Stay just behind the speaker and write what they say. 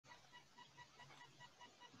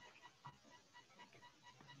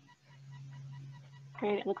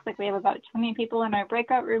Great. It looks like we have about 20 people in our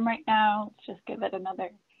breakout room right now. Let's just give it another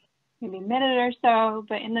maybe minute or so.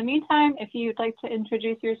 But in the meantime, if you'd like to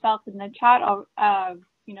introduce yourself in the chat,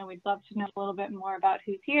 we'd love to know a little bit more about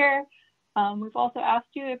who's here. We've also asked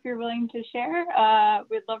you if you're willing to share.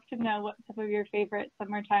 We'd love to know what some of your favorite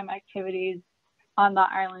summertime activities on the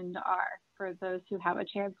island are for those who have a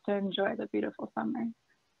chance to enjoy the beautiful summer.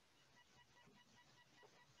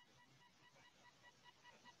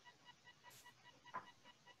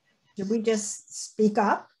 Should we just speak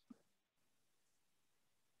up?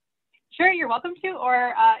 Sure, you're welcome to,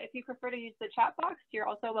 or if you prefer to use the chat box, you're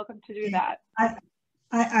also welcome to do that.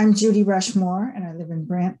 I'm Judy Rushmore, and I live in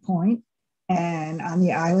Brant Point. And on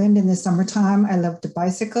the island in the summertime, I love to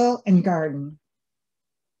bicycle and garden.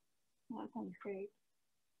 That sounds great.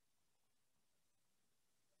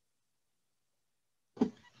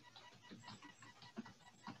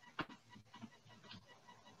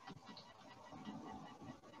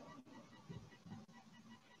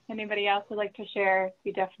 Anybody else would like to share?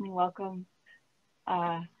 We definitely welcome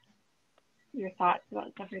your thoughts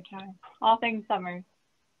about summertime, all things summer.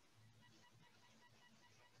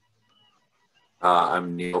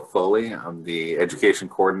 I'm Neil Foley. I'm the education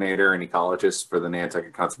coordinator and ecologist for the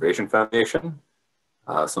Nantucket Conservation Foundation.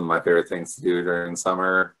 Some of my favorite things to do during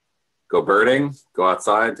summer: go birding, go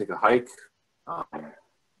outside, take a hike,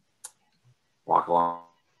 walk along,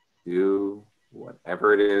 do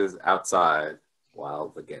whatever it is outside while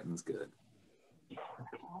the getting's good.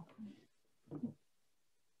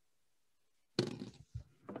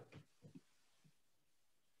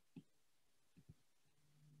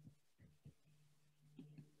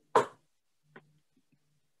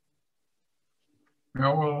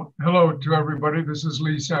 Yeah, well, hello to everybody. This is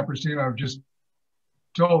Lee Saperstein. I've just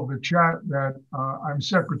told the chat that I'm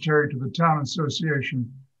secretary to the Town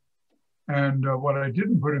Association. And what I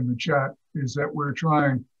didn't put in the chat is that we're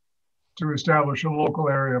trying to establish a local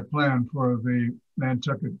area plan for the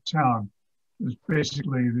Nantucket town. It's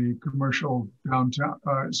basically the commercial downtown,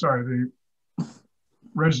 the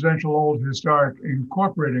residential old historic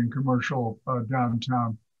incorporating commercial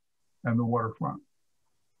downtown and the waterfront.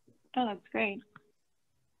 Oh, that's great.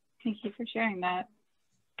 Thank you for sharing that.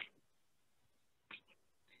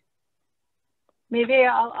 Maybe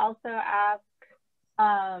I'll also ask,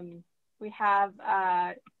 we have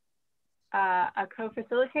a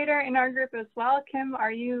co-facilitator in our group as well. Kim,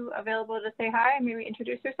 are you available to say hi and maybe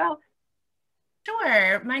introduce yourself?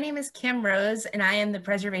 Sure. My name is Kim Rose, and I am the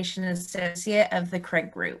Preservation Associate of the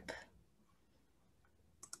Craig Group.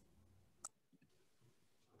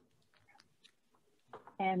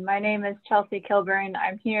 And my name is Chelsea Kilburn.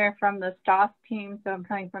 I'm here from the STOS team. So I'm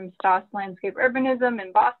coming from STOS Landscape Urbanism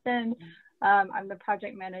in Boston. I'm the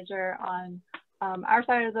project manager on our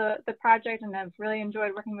side of the project, and I've really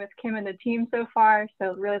enjoyed working with Kim and the team so far.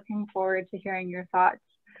 So really looking forward to hearing your thoughts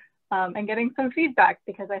and getting some feedback,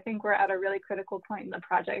 because I think we're at a really critical point in the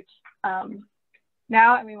project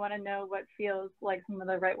now, and we want to know what feels like some of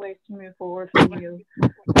the right ways to move forward for you.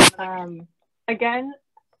 Again,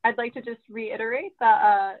 I'd like to just reiterate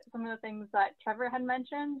that some of the things that Trevor had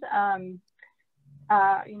mentioned.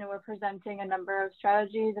 We're presenting a number of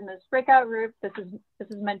strategies in this breakout group. This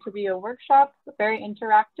is meant to be a workshop, very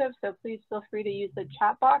interactive. So please feel free to use the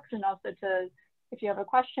chat box, and also if you have a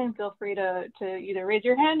question, feel free to either raise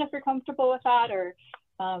your hand if you're comfortable with that, or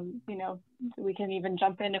we can even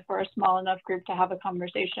jump in if we're a small enough group to have a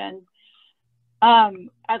conversation.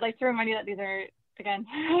 I'd like to remind you that these are, again,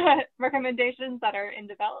 recommendations that are in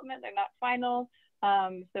development. They're not final.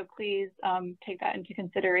 So please take that into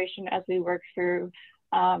consideration as we work through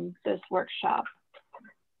this workshop.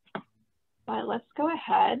 But let's go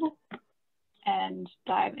ahead and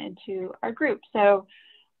dive into our group. So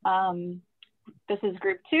this is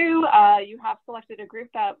group 2. You have selected a group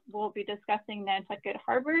that will be discussing Nantucket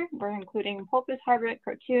Harbor. We're including Pulpus Harbor,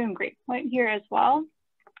 Cotuit, and Great Point here as well.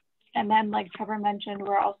 And then, like Trevor mentioned,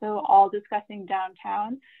 we're also all discussing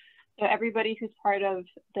downtown. So everybody who's part of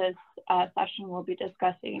this session will be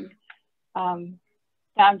discussing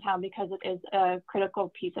downtown, because it is a critical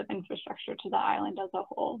piece of infrastructure to the island as a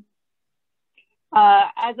whole.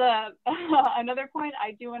 As another point,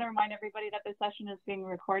 I do want to remind everybody that this session is being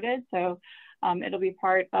recorded. So it'll be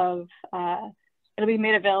it'll be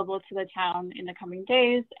made available to the town in the coming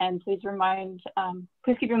days. And please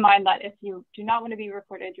keep in mind that if you do not want to be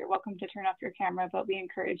recorded, you're welcome to turn off your camera, but we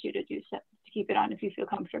encourage you to do so, to keep it on if you feel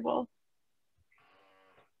comfortable.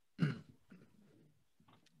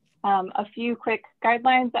 A few quick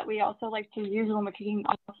guidelines that we also like to use when we're kicking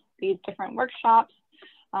off these different workshops.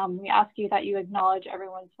 We ask you that you acknowledge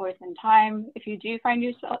everyone's voice and time. If you do find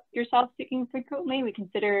yourself speaking frequently, we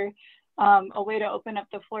consider a way to open up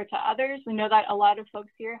the floor to others. We know that a lot of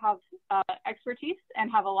folks here have expertise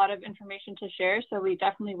and have a lot of information to share, so we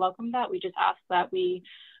definitely welcome that. We just ask that we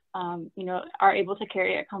are able to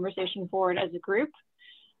carry a conversation forward as a group.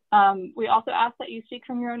 We also ask that you speak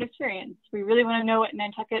from your own experience. We really want to know what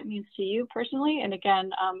Nantucket means to you personally, and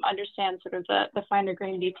again, understand sort of the finer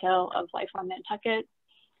grain detail of life on Nantucket.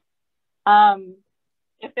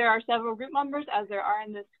 If there are several group members, as there are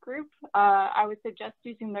in this group, I would suggest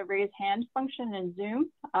using the raise hand function in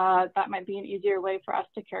Zoom. That might be an easier way for us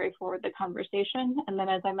to carry forward the conversation. And then,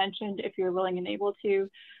 as I mentioned, if you're willing and able to,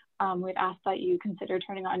 we'd ask that you consider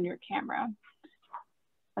turning on your camera.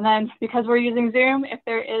 And then, because we're using Zoom, if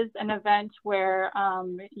there is an event where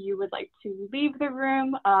you would like to leave the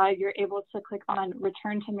room, you're able to click on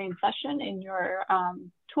Return to Main Session in your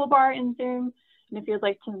toolbar in Zoom. And if you'd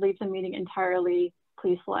like to leave the meeting entirely,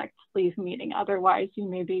 please select Leave Meeting. Otherwise, you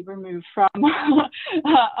may be removed from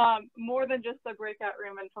more than just the breakout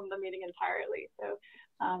room and from the meeting entirely. So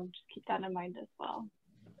just keep that in mind as well.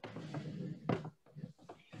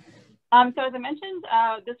 So as I mentioned,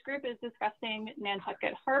 this group is discussing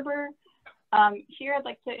Nantucket Harbor. Here I'd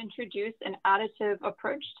like to introduce an additive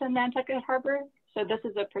approach to Nantucket Harbor. So this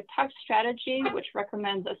is a protect strategy, which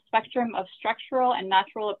recommends a spectrum of structural and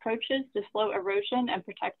natural approaches to slow erosion and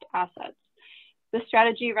protect assets. This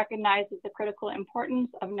strategy recognizes the critical importance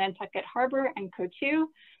of Nantucket Harbor and CO2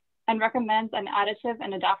 and recommends an additive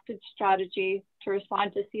and adaptive strategy to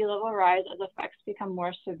respond to sea level rise as effects become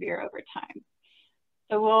more severe over time.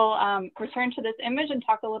 So we'll return to this image and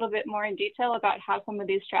talk a little bit more in detail about how some of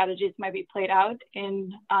these strategies might be played out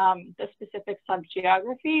in the specific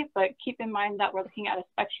subgeography, but keep in mind that we're looking at a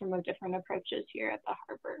spectrum of different approaches here at the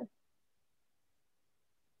harbor.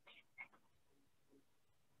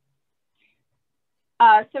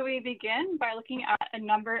 So we begin by looking at a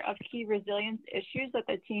number of key resilience issues that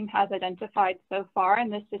the team has identified so far in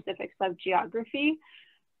this specific subgeography.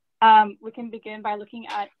 We can begin by looking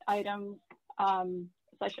at items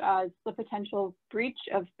such as the potential breach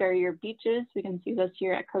of barrier beaches. We can see this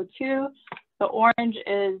here at CO2. The orange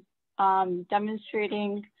is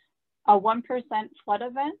demonstrating a 1% flood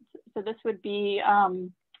event. So this would be a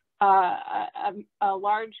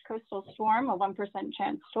large coastal storm, a 1%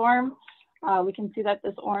 chance storm. We can see that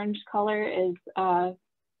this orange color is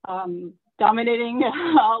dominating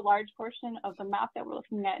a large portion of the map that we're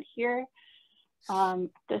looking at here.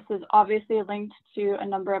 This is obviously linked to a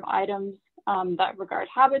number of items that regard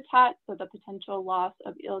habitat, so the potential loss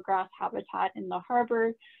of eelgrass habitat in the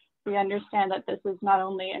harbor. We understand that this is not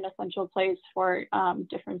only an essential place for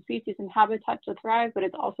different species and habitat to thrive, but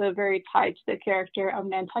it's also very tied to the character of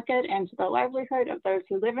Nantucket and to the livelihood of those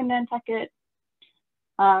who live in Nantucket.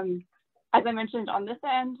 As I mentioned on this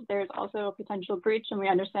end, there's also a potential breach, and we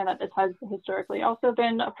understand that this has historically also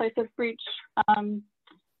been a place of breach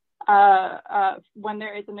when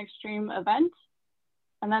there is an extreme event.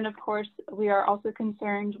 And then, of course, we are also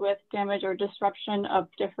concerned with damage or disruption of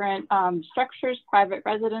different structures, private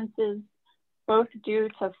residences, both due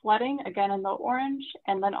to flooding, again in the orange,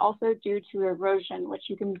 and then also due to erosion, which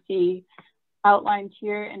you can see outlined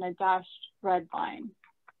here in a dashed red line.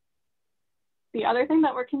 The other thing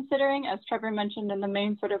that we're considering, as Trevor mentioned in the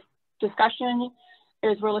main sort of discussion,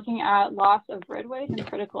 is we're looking at loss of roadways and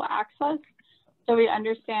critical access. So we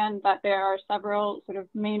understand that there are several sort of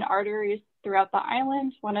main arteries throughout the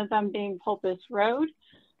island, one of them being Pulpus Road.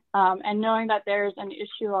 And knowing that there's an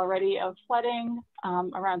issue already of flooding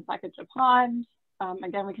around Sacajah Pond,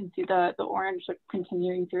 again, we can see the orange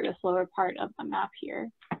continuing through a slower part of the map here.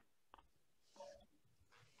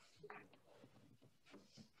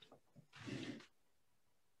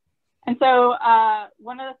 And so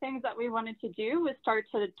one of the things that we wanted to do was start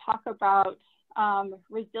to talk about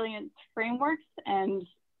resilience frameworks, and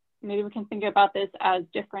maybe we can think about this as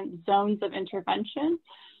different zones of intervention.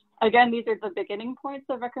 Again, these are the beginning points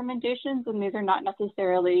of recommendations, and these are not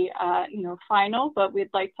necessarily final, but we'd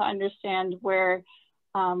like to understand where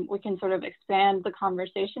we can sort of expand the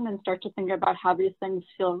conversation and start to think about how these things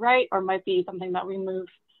feel right or might be something that we move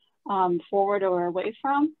forward or away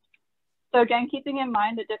from. So again, keeping in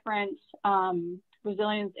mind the different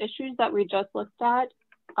resilience issues that we just looked at,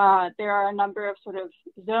 there are a number of sort of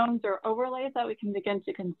zones or overlays that we can begin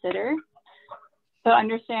to consider. So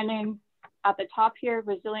understanding at the top here,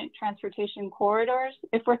 resilient transportation corridors,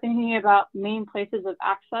 if we're thinking about main places of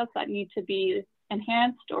access that need to be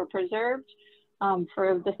enhanced or preserved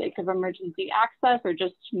for the sake of emergency access or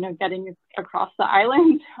just getting across the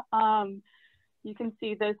island, you can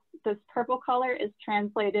see this purple color is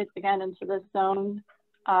translated again into the zone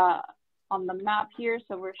on the map here.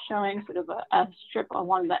 So we're showing sort of a strip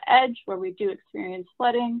along the edge where we do experience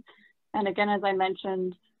flooding. And again, as I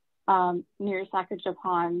mentioned, near Sacajah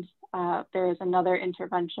Pond, there is another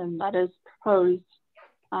intervention that is proposed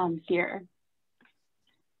here.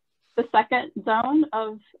 The second zone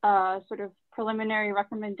of sort of preliminary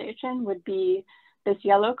recommendation would be this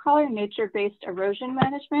yellow color, nature-based erosion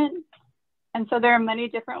management. And so there are many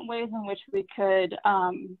different ways in which we could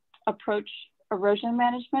approach erosion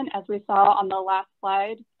management. As we saw on the last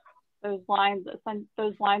slide, those lines of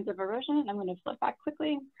erosion, and I'm going to flip back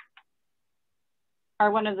quickly,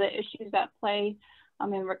 are one of the issues at play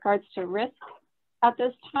in regards to risk at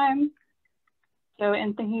this time. So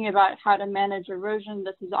in thinking about how to manage erosion,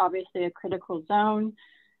 this is obviously a critical zone.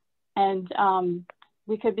 And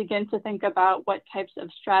we could begin to think about what types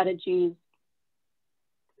of strategies.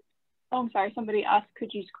 Oh, I'm sorry, somebody asked,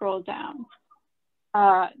 could you scroll down?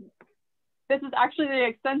 This is actually the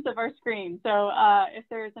extent of our screen. So if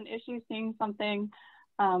there's an issue seeing something,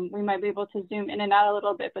 we might be able to zoom in and out a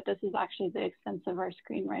little bit, but this is actually the extent of our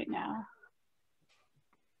screen right now.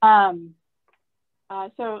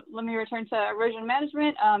 So let me return to erosion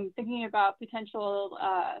management, thinking about potential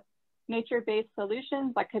nature-based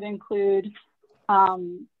solutions that could include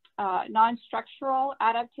non-structural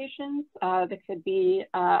adaptations. That could be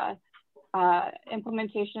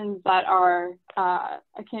implementations that are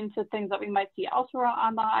akin to things that we might see elsewhere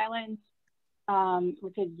on the island.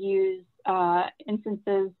 We could use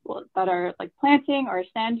instances that are like planting or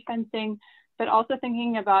sand fencing, but also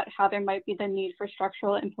thinking about how there might be the need for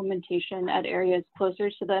structural implementation at areas closer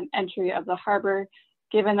to the entry of the harbor,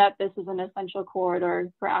 given that this is an essential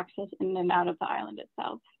corridor for access in and out of the island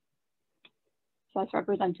itself. So that's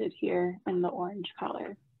represented here in the orange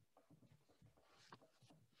color.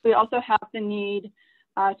 We also have the need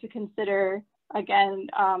to consider, again,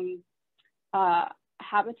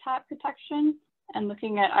 habitat protection and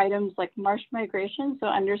looking at items like marsh migration. So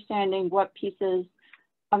understanding what pieces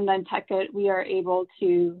of Nantucket we are able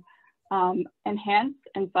to enhance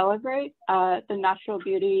and celebrate. The natural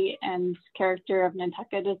beauty and character of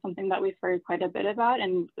Nantucket is something that we've heard quite a bit about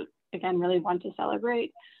and again, really want to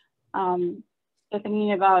celebrate. So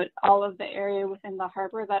thinking about all of the area within the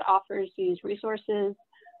harbor that offers these resources,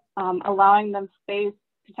 allowing them space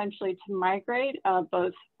potentially to migrate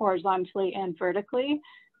both horizontally and vertically,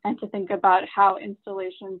 and to think about how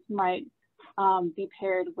installations might be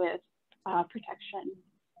paired with protection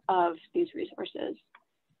of these resources.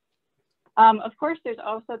 Of course, there's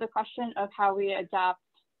also the question of how we adapt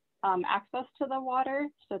access to the water.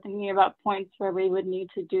 So thinking about points where we would need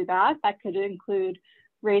to do that, that could include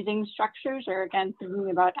raising structures, or again,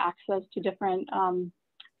 thinking about access to different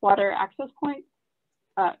water access points,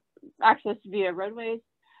 access via roadways.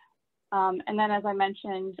 And then, as I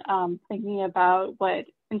mentioned, thinking about what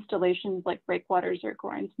installations like breakwaters or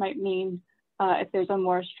groins might mean if there's a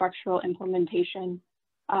more structural implementation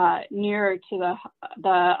nearer to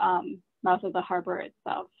the mouth of the harbor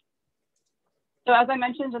itself. So as I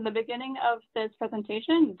mentioned in the beginning of this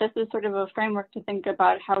presentation, this is sort of a framework to think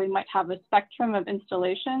about how we might have a spectrum of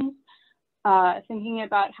installations, thinking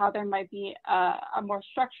about how there might be a more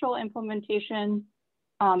structural implementation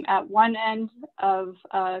at one end of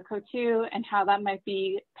CO2 and how that might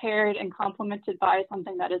be paired and complemented by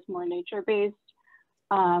something that is more nature-based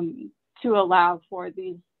to allow for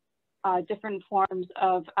these different forms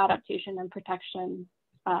of adaptation and protection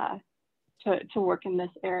to work in this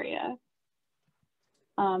area.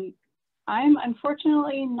 I'm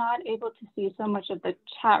unfortunately not able to see so much of the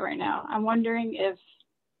chat right now. I'm wondering if,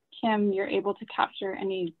 Kim, you're able to capture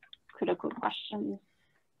any critical questions.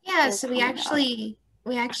 Yeah, so we actually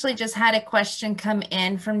just had a question come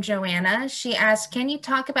in from Joanna. She asked, can you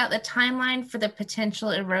talk about the timeline for the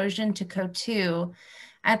potential erosion to CO2?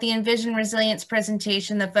 At the Envision Resilience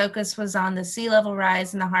presentation, the focus was on the sea level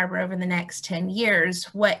rise in the harbor over the next 10 years.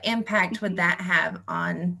 What impact would that have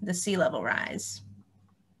on the sea level rise?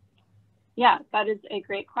 Yeah, that is a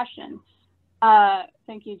great question.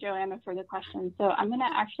 Thank you, Joanna, for the question. So I'm going to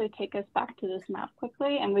actually take us back to this map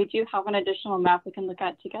quickly, and we do have an additional map we can look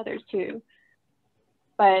at together too.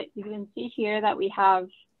 But you can see here that we have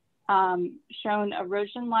shown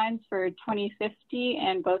erosion lines for 2050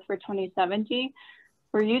 and both for 2070.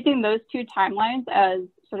 We're using those two timelines as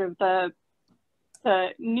sort of the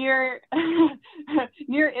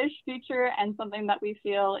near-ish future and something that we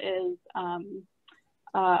feel is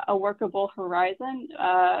a workable horizon.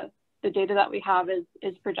 The data that we have is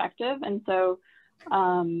projective, and so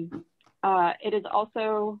it is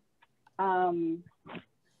also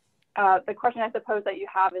the question I suppose that you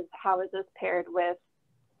have is how is this paired with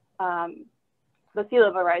the sea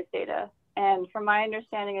level rise data? And from my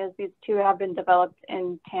understanding is these two have been developed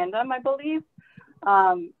in tandem, I believe.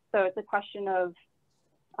 So it's a question of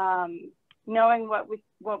knowing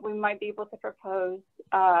what we might be able to propose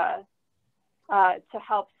to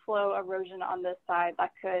help slow erosion on this side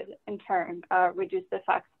that could in turn reduce the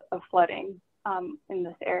effects of flooding in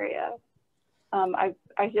this area. I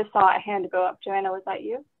just saw a hand go up. Joanna, was that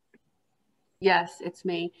you? Yes, it's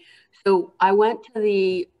me. So I went to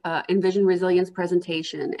the Envision Resilience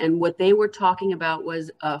presentation, and what they were talking about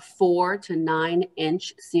was a 4 to 9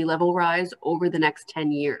 inch sea level rise over the next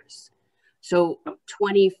 10 years. So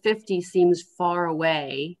 2050 seems far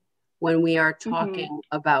away when we are talking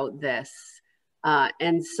about this.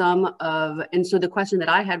 And so the question that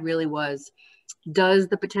I had really was, does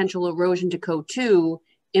the potential erosion to Code 2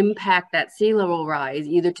 impact that sea level rise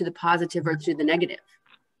either to the positive or to the negative?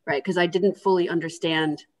 Right, because I didn't fully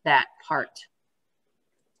understand that part.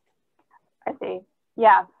 I see.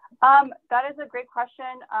 Yeah, that is a great question.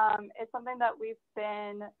 It's something that we've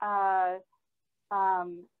been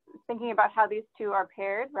thinking about how these two are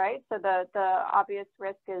paired, right? So the obvious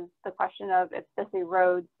risk is the question of if this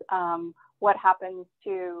erodes, what happens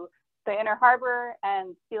to the inner harbor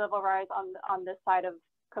and sea level rise on this side of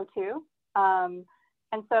Code 2. And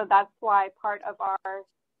so that's why part of our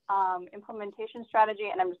implementation strategy,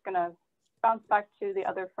 and I'm just going to bounce back to the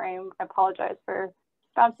other frame. I apologize for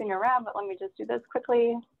bouncing around, but let me just do this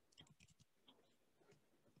quickly.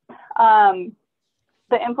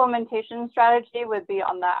 The implementation strategy would be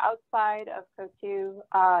on the outside of Code 2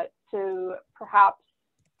 to perhaps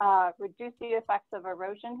reduce the effects of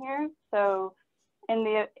erosion here. So in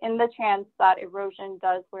the chance that erosion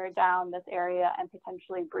does wear down this area and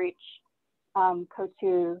potentially breach Code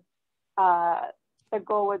 2, the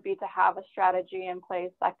goal would be to have a strategy in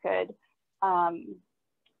place that could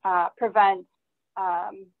prevent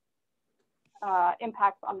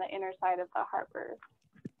impacts on the inner side of the harbor.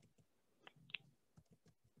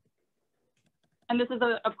 And this is,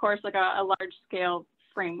 of course, like a large scale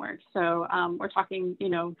framework. So we're talking,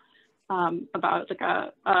 about like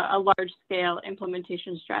a large scale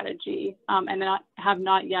implementation strategy, and have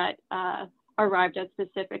not yet arrived at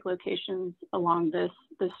specific locations along this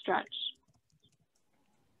stretch.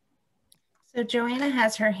 So Joanna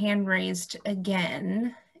has her hand raised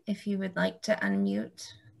again, if you would like to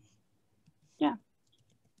unmute. Yeah.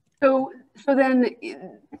 So then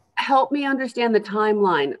help me understand the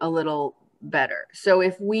timeline a little better. So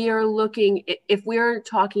if we are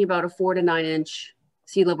talking about a 4 to 9 inch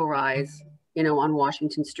sea level rise, on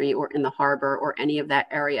Washington Street or in the harbor or any of that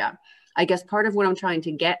area, I guess part of what I'm trying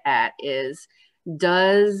to get at is,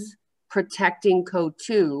 does protecting Code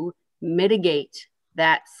 2 mitigate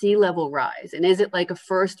that sea level rise? And is it like a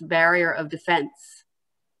first barrier of defense,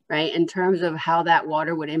 right, in terms of how that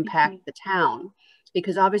water would impact the town?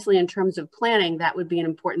 Because obviously in terms of planning, that would be an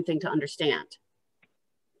important thing to understand.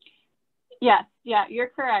 Yes, yeah, you're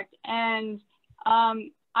correct. And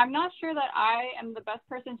I'm not sure that I am the best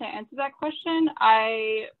person to answer that question.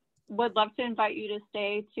 I would love to invite you to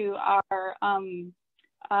stay to our,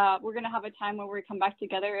 we're gonna have a time where we come back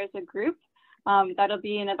together as a group. That'll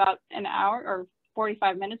be in about an hour or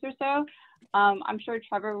 45 minutes or so. I'm sure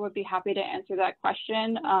Trevor would be happy to answer that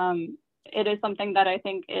question. It is something that I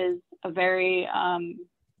think is a very,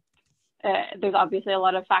 there's obviously a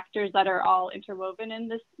lot of factors that are all interwoven in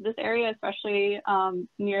this area, especially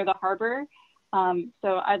near the harbor.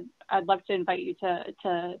 So I'd love to invite you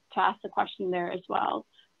to ask the question there as well.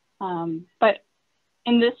 But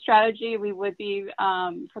in this strategy, we would be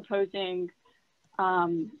proposing,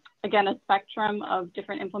 again, a spectrum of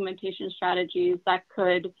different implementation strategies that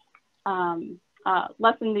could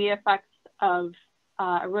lessen the effects of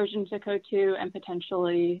erosion to Code 2 and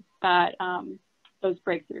potentially that those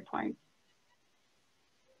breakthrough points.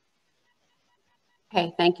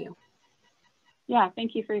 Okay, thank you. Yeah,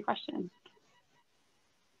 thank you for your question.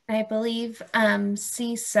 I believe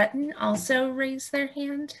C. Sutton also raised their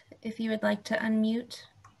hand, if you would like to unmute.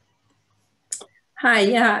 Hi,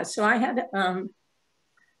 yeah, so I had,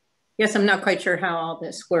 guess I'm not quite sure how all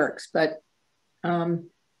this works, but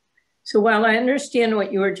so while I understand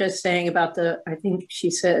what you were just saying about I think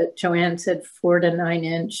Joanne said 4 to 9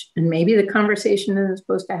 inch, and maybe the conversation is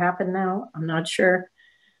supposed to happen now, I'm not sure.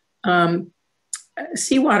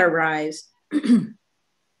 Seawater rise,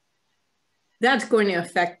 that's going to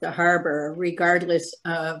affect the harbor regardless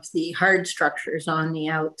of the hard structures on the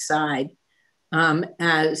outside.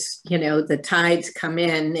 As the tides come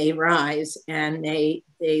in, they rise and they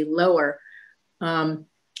lower.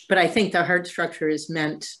 But I think the hard structure is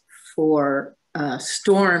meant for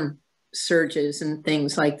storm surges and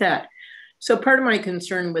things like that. So part of my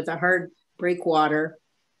concern with the hard breakwater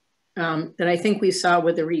that I think we saw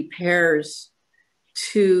with the repairs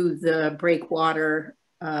to the breakwater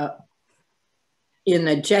in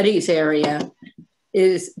the jetties area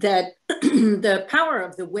is that the power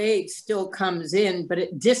of the wave still comes in, but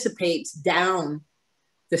it dissipates down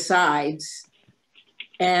the sides.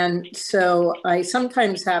 And so I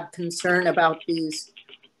sometimes have concern about these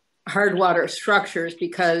hard water structures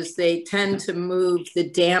because they tend to move the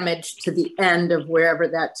damage to the end of wherever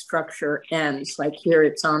that structure ends. Like here,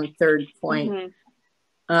 it's on Third Point.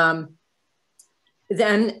 So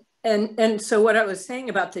what I was saying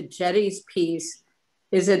about the jetties piece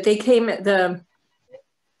is that they came at the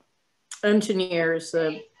engineers,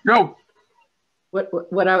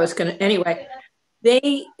 what I was gonna, anyway,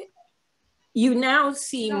 you now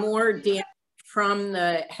see more damage from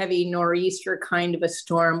the heavy nor'easter kind of a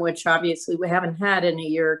storm, which obviously we haven't had in a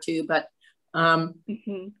year or two, but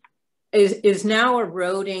is now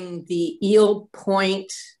eroding the Eel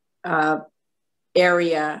Point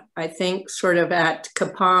area, I think sort of at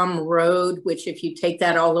Capam Road, which if you take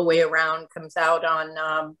that all the way around comes out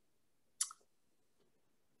on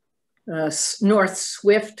North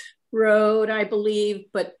Swift Road, I believe,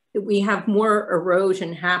 but we have more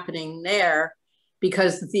erosion happening there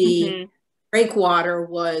because the breakwater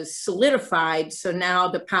was solidified. So now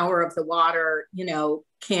the power of the water, you know,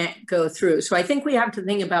 can't go through. So I think we have to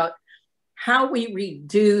think about how we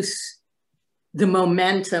reduce the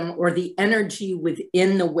momentum or the energy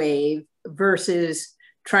within the wave versus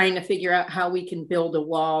trying to figure out how we can build a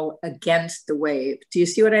wall against the wave. Do you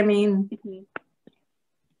see what I mean?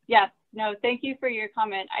 Yes, no, thank you for your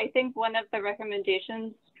comment. I think one of the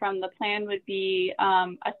recommendations from the plan would be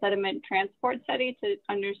a sediment transport study to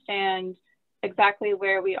understand exactly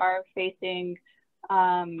where we are facing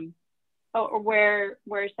or where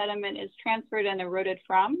sediment is transferred and eroded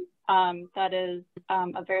from. That is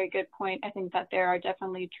a very good point. I think that there are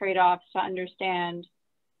definitely trade-offs to understand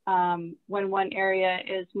when one area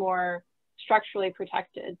is more structurally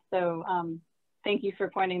protected. So thank you for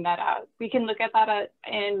pointing that out. We can look at that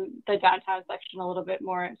in the downtown section a little bit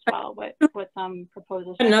more as well, what some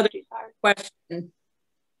proposal strategies are. Another question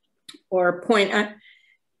or point.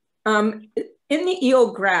 In the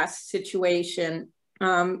eelgrass situation,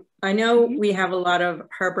 I know we have a lot of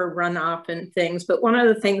harbor runoff and things, but one of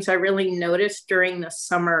the things I really noticed during the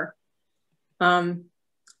summer, you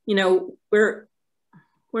know, we're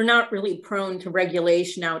not really prone to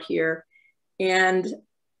regulation out here. And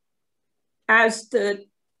as the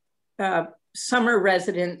summer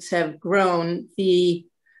residents have grown, the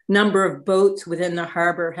number of boats within the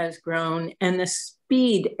harbor has grown and the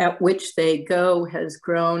speed at which they go has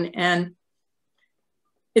grown. And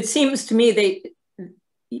it seems to me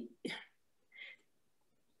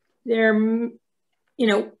they're, you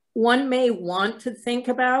know, one may want to think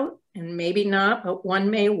about, and maybe not, but one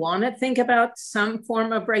may want to think about some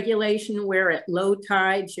form of regulation where at low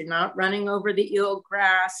tides, you're not running over the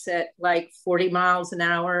eelgrass at like 40 miles an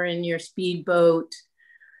hour in your speedboat,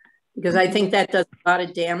 because I think that does a lot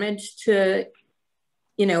of damage to,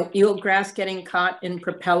 you know, eelgrass getting caught in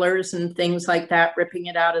propellers and things like that, ripping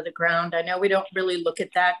it out of the ground. I know we don't really look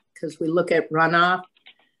at that because we look at runoff,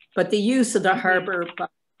 but the use of the harbor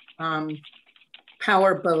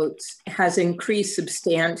power boats has increased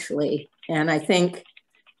substantially. And I think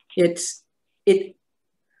I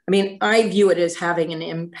mean, I view it as having an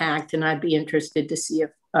impact, and I'd be interested to see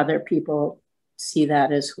if other people see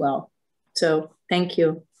that as well. So thank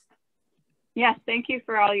you. Yes, thank you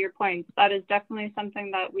for all your points. That is definitely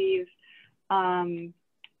something that we've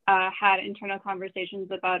had internal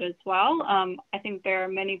conversations about as well. I think there are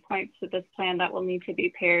many points to this plan that will need to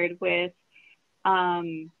be paired with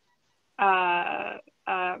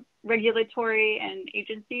regulatory and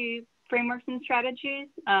agency frameworks and strategies.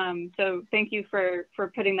 So thank you for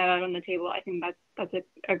putting that out on the table. I think that's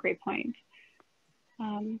a great point.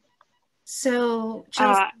 So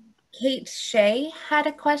Kate Shea had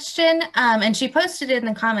a question, and she posted it in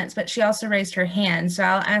the comments, but she also raised her hand. So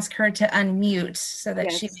I'll ask her to unmute so that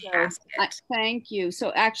she may ask it. Thank you.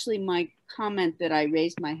 So actually my comment that I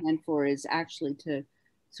raised my hand for is actually to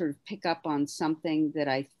sort of pick up on something that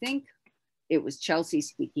I think it was Chelsea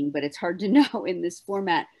speaking, but it's hard to know in this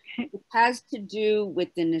format. It has to do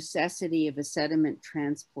with the necessity of a sediment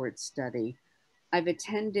transport study. I've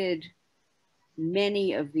attended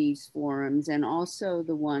many of these forums and also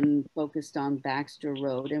the one focused on Baxter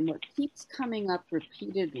Road. And what keeps coming up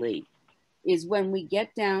repeatedly is when we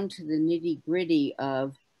get down to the nitty gritty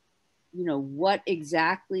of, you know, what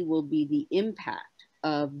exactly will be the impact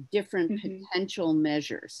of different potential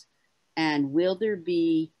measures, and will there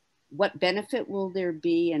be, what benefit will there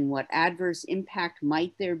be, and what adverse impact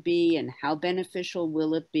might there be, and how beneficial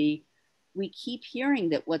will it be? We keep hearing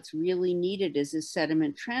that what's really needed is a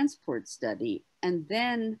sediment transport study. And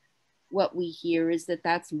then what we hear is that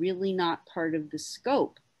that's really not part of the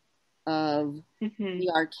scope of the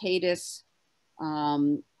Arcadis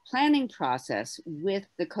planning process with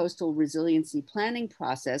the coastal resiliency planning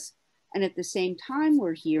process. And at the same time,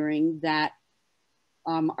 we're hearing that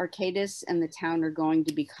Arcadis and the town are going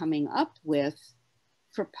to be coming up with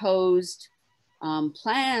proposed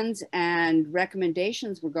plans and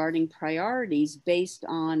recommendations regarding priorities based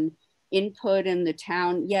on input in the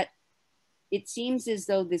town. Yet it seems as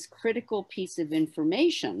though this critical piece of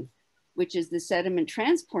information, which is the sediment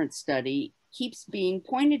transport study, keeps being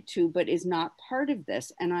pointed to, but is not part of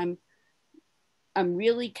this. And I'm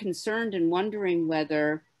really concerned and wondering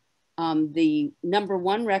whether the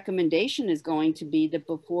 #1 recommendation is going to be that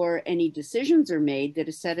before any decisions are made, that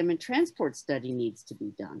a sediment transport study needs to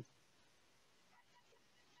be done.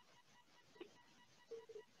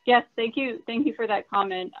 Yes, thank you. Thank you for that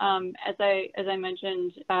comment. As I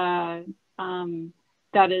mentioned,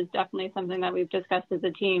 that is definitely something that we've discussed as a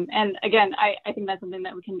team. And again, I think that's something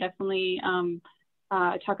that we can definitely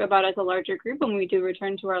talk about as a larger group when we do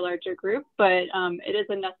return to our larger group. But it is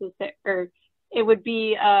a necessary, or it would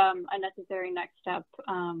be a necessary next step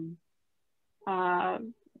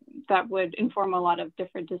that would inform a lot of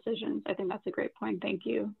different decisions. I think that's a great point. Thank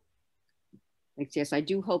you. Thanks. Yes, I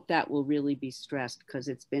do hope that will really be stressed because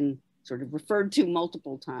it's been sort of referred to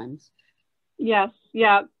multiple times. Yes.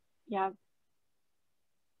 Yeah. Yeah.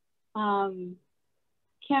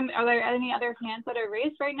 Kim, are there any other hands that are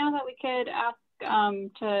raised right now that we could ask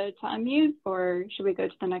to unmute, or should we go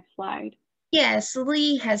to the next slide? Yes,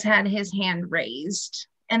 Lee has had his hand raised.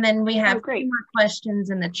 And then we have 2 more questions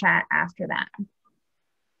in the chat after that.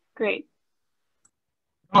 Great.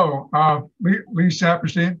 Lee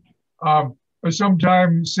Saperstein, a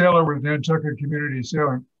sometime sailor with Nantucket Community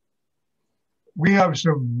Sailing. We have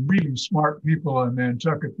some really smart people in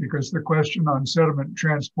Nantucket because the question on sediment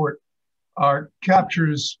transport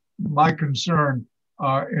captures my concern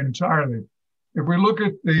entirely. If we look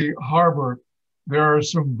at the harbor, there are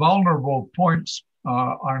some vulnerable points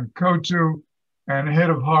on Kotu and head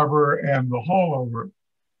of harbor and the holdover.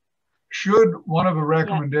 Should one of the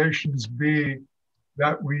recommendations be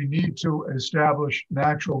that we need to establish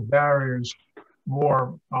natural barriers,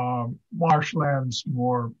 more marshlands,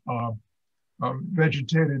 more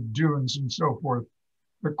vegetated dunes and so forth,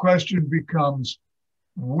 the question becomes,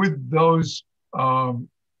 would those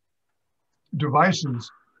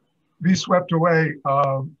devices be swept away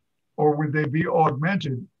or would they be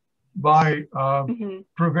augmented by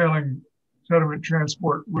prevailing sediment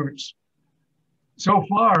transport routes? So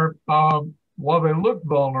far, while they look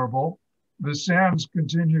vulnerable, the sands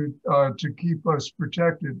continue to keep us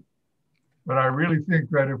protected. But I really think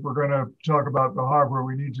that if we're going to talk about the harbor,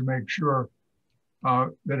 we need to make sure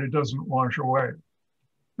that it doesn't wash away.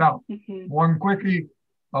 Now, one quickie,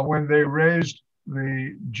 when they raised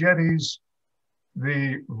the jetties,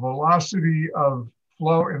 the velocity of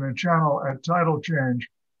flow in the channel at tidal change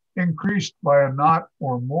increased by a knot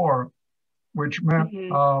or more, which meant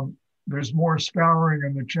there's more scouring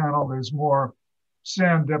in the channel, there's more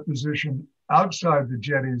sand deposition outside the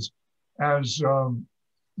jetties as the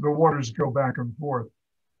waters go back and forth.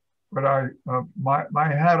 But my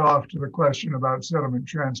hat off to the question about sediment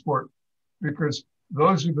transport, because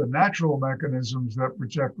those are the natural mechanisms that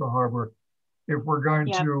protect the harbor. If we're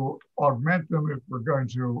going to augment them, if we're going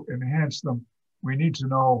to enhance them, we need to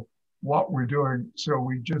know what we're doing so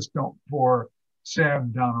we just don't pour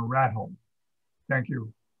sand down a rat hole. Thank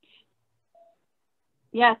you.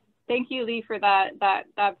 Yes, thank you, Lee, for that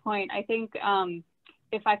point. I think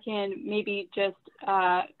if I can maybe just,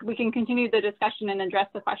 we can continue the discussion and address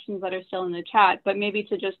the questions that are still in the chat, but maybe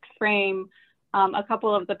to just frame a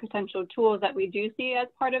couple of the potential tools that we do see as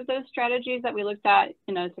part of those strategies that we looked at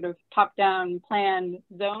in a sort of top-down plan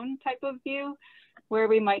zone type of view, where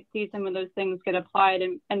we might see some of those things get applied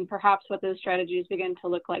and perhaps what those strategies begin to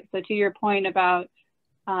look like. So to your point about,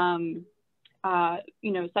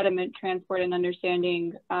 sediment transport and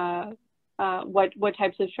understanding what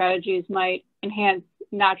types of strategies might enhance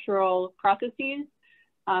natural processes,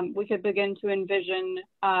 we could begin to envision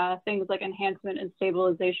things like enhancement and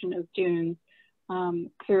stabilization of dunes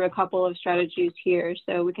through a couple of strategies here.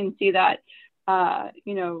 So we can see that,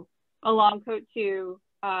 along Kotu,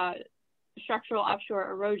 structural offshore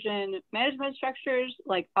erosion management structures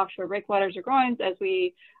like offshore breakwaters or groins, as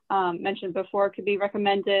we mentioned before, could be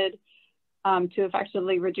recommended to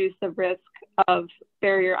effectively reduce the risk of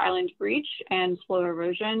barrier island breach and slow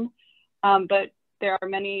erosion. But there are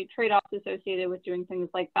many trade-offs associated with doing things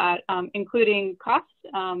like that, including costs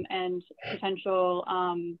and potential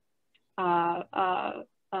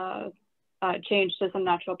change to some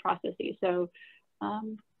natural processes. So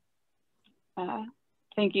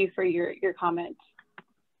thank you for your comment.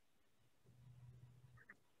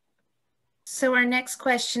 So our next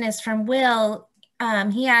question is from Will.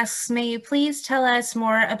 He asks, may you please tell us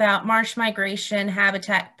more about marsh migration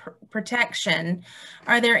habitat protection?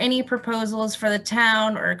 Are there any proposals for the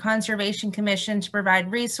town or Conservation Commission to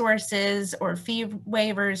provide resources or fee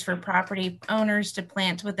waivers for property owners to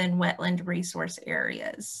plant within wetland resource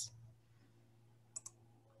areas?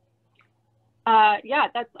 Yeah,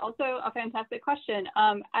 that's also a fantastic question.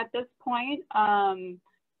 At this point,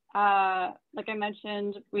 like I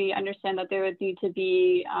mentioned, we understand that there would need to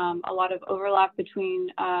be a lot of overlap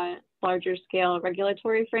between larger scale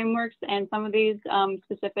regulatory frameworks and some of these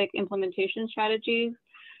specific implementation strategies.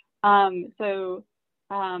 In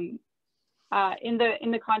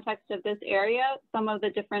the context of this area, some of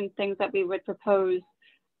the different things that we would propose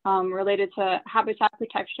related to habitat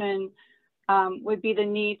protection would be the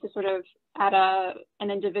need to sort of at an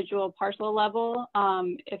individual parcel level,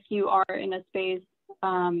 if you are in a space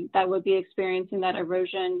that would be experiencing that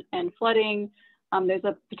erosion and flooding, there's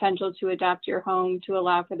a potential to adapt your home to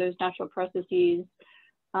allow for those natural processes,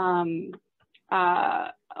 or to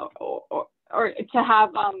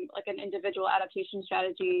have like an individual adaptation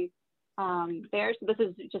strategy there. So this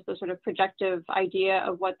is just a sort of projective idea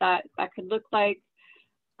of what that could look like.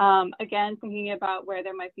 Again, thinking about where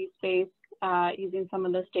there might be space, using some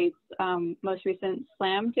of the state's most recent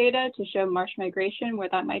SLAM data to show marsh migration, where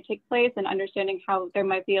that might take place, and understanding how there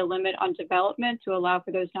might be a limit on development to allow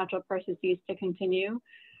for those natural processes to continue.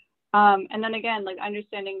 And then again, like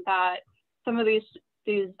understanding that some of these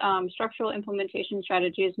structural implementation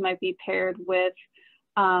strategies might be paired with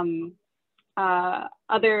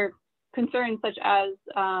other concerns, such as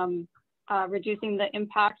reducing the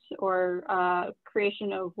impact or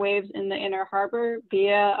creation of waves in the inner harbor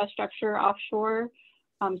via a structure offshore.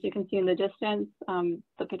 So you can see in the distance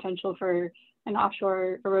the potential for an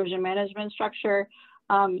offshore erosion management structure,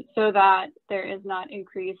 so that there is not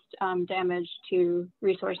increased damage to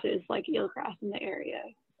resources like eelgrass in the area.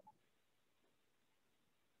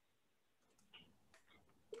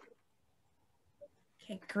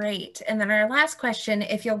 Okay, great. And then our last question,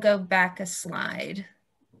 if you'll go back a slide.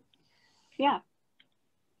 Yeah.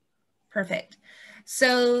 Perfect.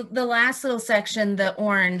 So the last little section, the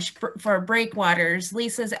orange for breakwaters,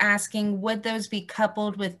 Lisa's asking, would those be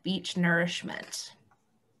coupled with beach nourishment?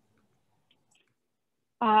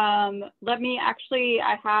 Let me actually,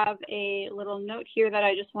 I have a little note here that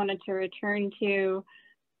I just wanted to return to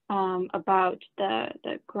about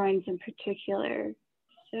the groins in particular.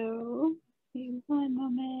 So one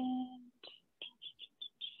moment.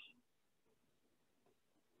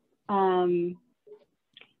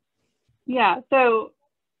 Yeah, so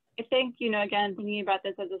I think, you know, again, thinking about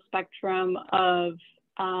this as a spectrum of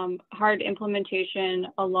hard implementation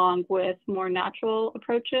along with more natural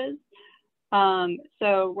approaches.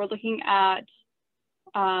 So we're looking at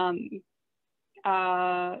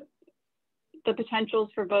the potentials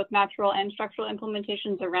for both natural and structural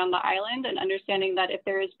implementations around the island, and understanding that if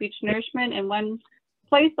there is beach nourishment in one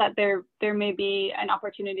place, that there may be an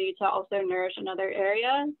opportunity to also nourish another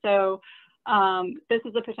area. So this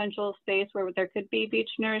is a potential space where there could be beach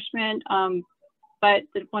nourishment, but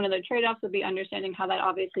one of the trade-offs would be understanding how that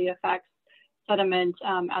obviously affects sediment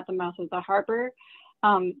at the mouth of the harbor.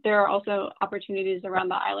 There are also opportunities around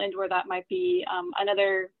the island where that might be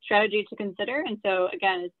another strategy to consider. And so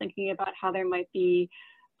again, it's thinking about how there might be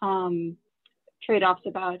trade-offs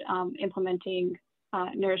about implementing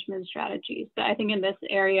nourishment strategies. But I think in this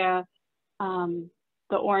area,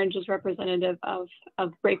 the orange is representative of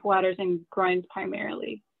breakwaters and groins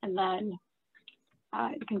primarily. And then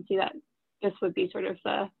you can see that this would be sort of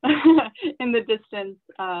the, in the distance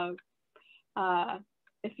of,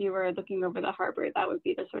 if you were looking over the harbor, that would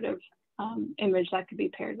be the sort of image that could be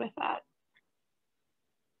paired with that.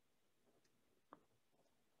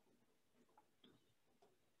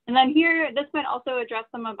 And then here, this might also address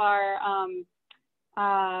some of our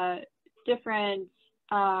different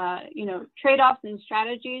you know, trade-offs and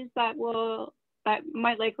strategies that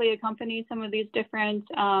might likely accompany some of these different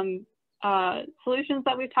solutions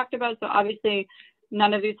that we've talked about. So obviously,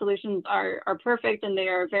 none of these solutions are perfect, and they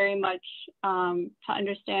are very much to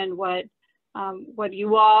understand what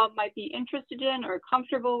you all might be interested in or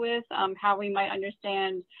comfortable with, how we might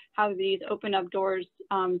understand how these open up doors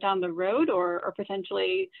down the road, or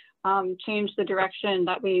potentially change the direction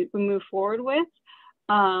that we move forward with.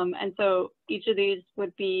 And so each of these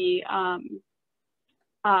would be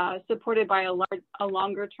supported by a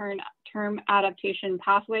longer term adaptation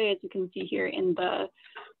pathway, as you can see here in the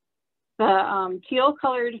teal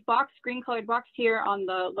colored box, green colored box here on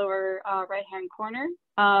the lower right hand corner.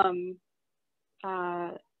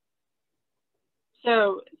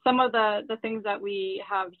 So some of the things that we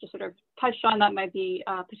have just sort of touched on that might be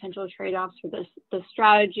potential trade-offs for this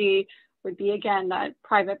strategy would be, again, that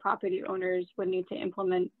private property owners would need to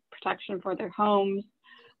implement protection for their homes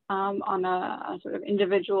on a sort of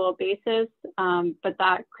individual basis, but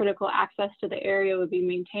that critical access to the area would be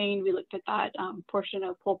maintained. We looked at that portion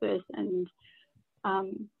of Pulpus and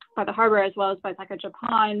by the harbor, as well as by Sakaja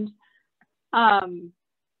Pond.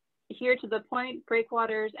 Here to the point,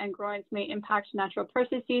 breakwaters and groins may impact natural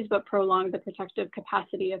processes, but prolong the protective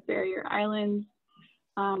capacity of barrier islands.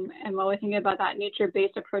 And while we think about that,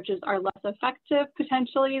 nature-based approaches are less effective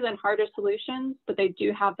potentially than harder solutions, but they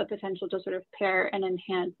do have the potential to sort of pair and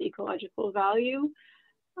enhance ecological value.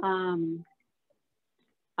 And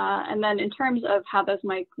then in terms of how those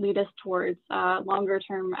might lead us towards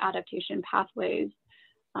longer-term adaptation pathways,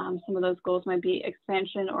 some of those goals might be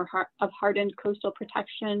expansion of hardened coastal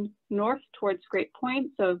protection north towards Great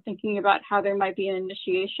Point. So thinking about how there might be an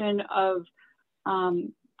initiation of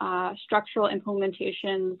structural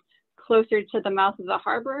implementations closer to the mouth of the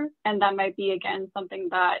harbor. And that might be, again, something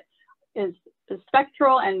that is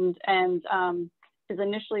spectral and is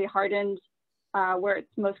initially hardened where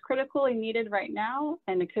it's most critically needed right now.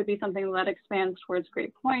 And it could be something that expands towards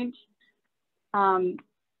Great Point.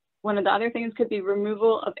 One of the other things could be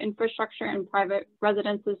removal of infrastructure and private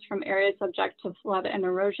residences from areas subject to flood and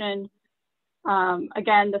erosion.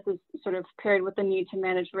 Again, this is sort of paired with the need to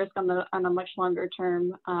manage risk on a much longer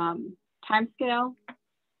term timescale.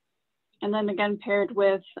 And then again, paired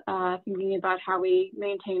with thinking about how we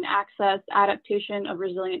maintain access, adaptation of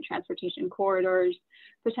resilient transportation corridors,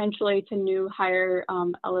 potentially to new higher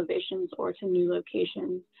elevations or to new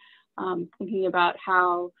locations. Thinking about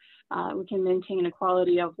how we can maintain a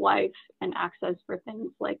quality of life and access for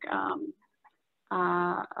things like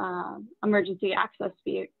emergency access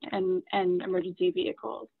and emergency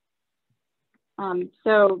vehicles.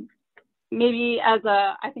 So maybe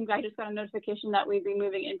I think I just got a notification that we'd be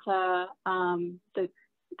moving into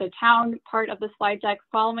the town part of the slide deck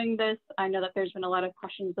following this. I know that there's been a lot of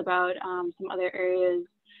questions about some other areas,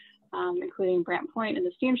 including Brant Point and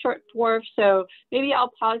the Steam Short Wharf. So maybe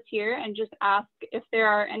I'll pause here and just ask if there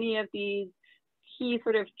are any of these key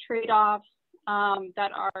sort of trade-offs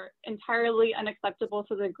that are entirely unacceptable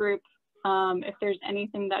to the group. If there's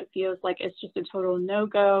anything that feels like it's just a total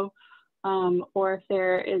no-go, or if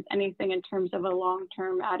there is anything in terms of a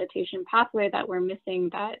long-term adaptation pathway that we're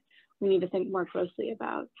missing that we need to think more closely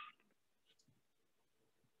about.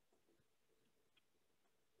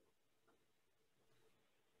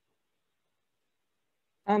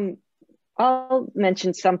 I'll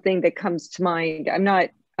mention something that comes to mind. I'm not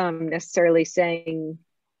necessarily saying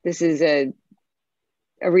this is a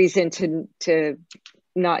reason to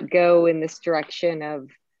not go in this direction of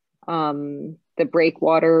the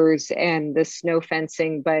breakwaters and the snow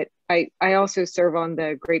fencing, but I also serve on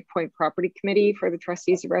the Great Point Property Committee for the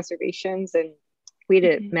Trustees of Reservations, and we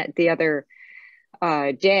met the other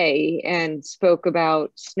day and spoke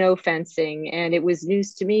about snow fencing, and it was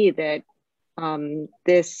news to me that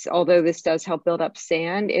although this does help build up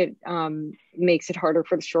sand, it makes it harder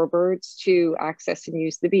for the shorebirds to access and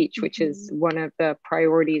use the beach, which is one of the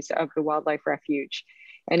priorities of the wildlife refuge.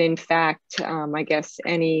 And in fact, I guess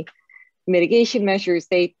any mitigation measures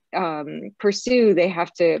they pursue, they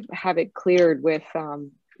have to have it cleared with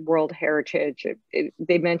World Heritage.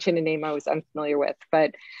 They mentioned a name I was unfamiliar with,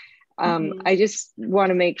 but I just want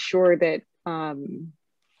to make sure that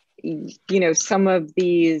you know, some of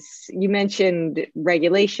these, you mentioned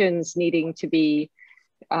regulations needing to be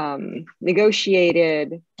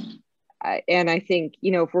negotiated. And I think,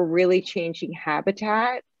 you know, if we're really changing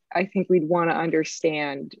habitat, I think we'd want to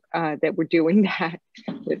understand that we're doing that,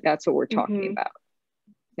 that's what we're talking about.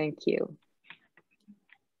 Thank you.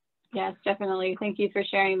 Yes, definitely. Thank you for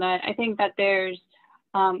sharing that. I think that there's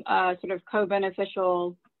a sort of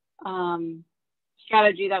co-beneficial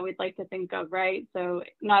strategy that we'd like to think of, right? So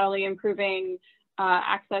not only improving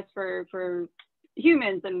access for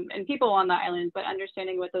humans and people on the island, but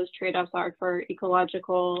understanding what those trade-offs are for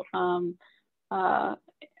ecological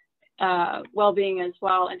well-being as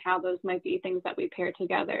well, and how those might be things that we pair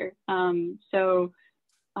together.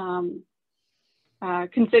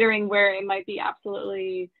 Considering where it might be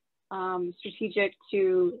absolutely strategic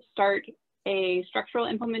to start a structural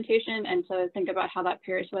implementation and to think about how that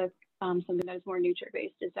pairs with something that is more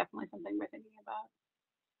nature-based is definitely something we're thinking about.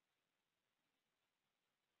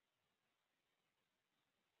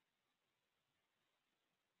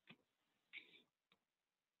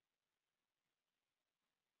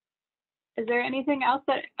 Is there anything else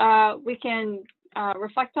that we can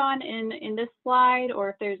reflect on in this slide, or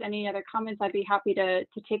if there's any other comments, I'd be happy to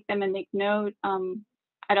take them and make note.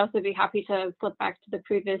 I'd also be happy to flip back to the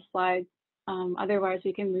previous slides. Otherwise,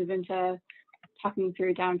 we can move into talking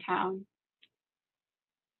through downtown.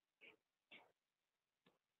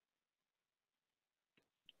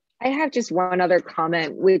 I have just one other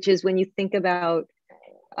comment, which is when you think about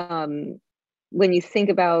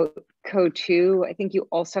Code 2, I think you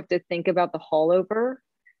also have to think about the haulover,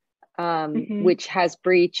 which has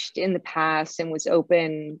breached in the past and was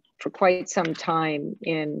open for quite some time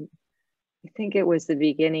in, I think it was the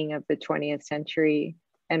beginning of the 20th century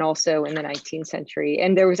and also in the 19th century.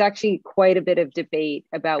 And there was actually quite a bit of debate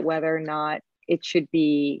about whether or not it should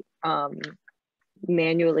be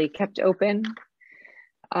manually kept open.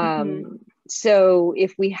 So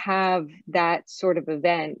if we have that sort of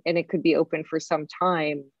event and it could be open for some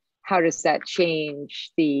time, how does that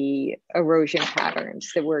change the erosion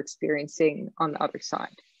patterns that we're experiencing on the other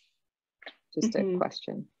side? Just a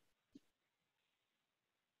question.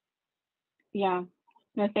 Yeah,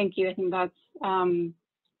 no, thank you. I think that's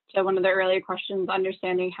so one of the earlier questions,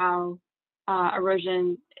 understanding how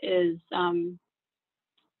erosion is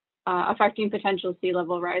affecting potential sea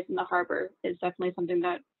level rise in the harbor is definitely something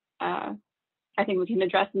that I think we can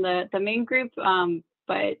address in the main group,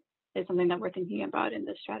 but it's something that we're thinking about in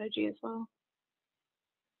this strategy as well.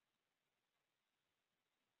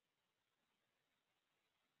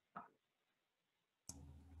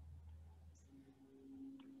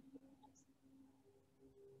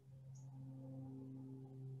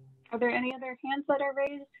 Are there any other hands that are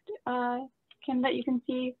raised, Kim, that you can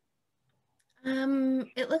see?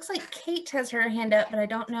 It looks like Kate has her hand up, but I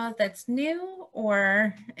don't know if that's new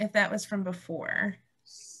or if that was from before.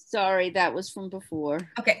 Sorry, that was from before.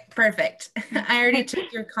 Okay, perfect. I already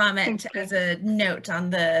took your comment as a note on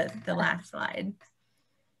the last slide.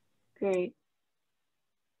 Great.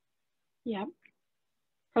 Yeah.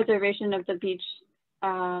 Preservation of the beach,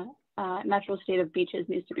 natural state of beaches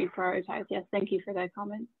needs to be prioritized. Yes, thank you for that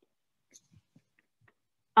comment.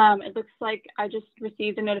 It looks like I just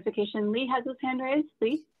received a notification. Lee has his hand raised.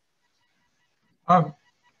 Lee? Hi,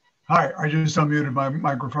 I just unmuted my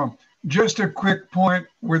microphone. Just a quick point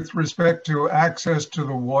with respect to access to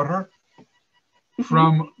the water.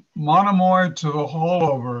 From Monomoy to the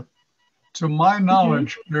haulover, to my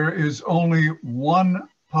knowledge, there is only one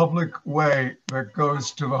public way that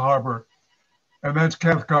goes to the harbor, and that's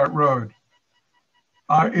Cathcart Road.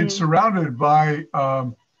 It's surrounded by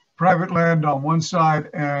private land on one side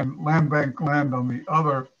and land bank land on the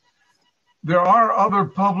other. There are other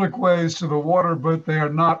public ways to the water, but they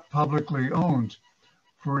are not publicly owned.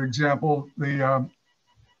 For example, the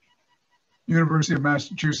University of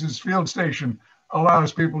Massachusetts Field Station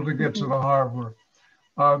allows people to get to the harbor.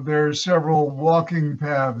 There are several walking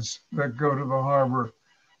paths that go to the harbor,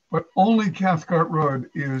 but only Cathcart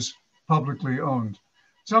Road is publicly owned.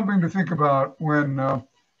 Something to think about when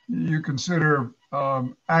you consider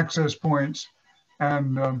access points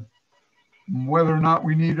and whether or not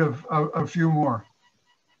we need a few more.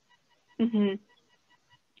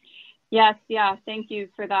 Yes, yeah, thank you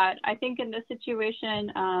for that. I think in this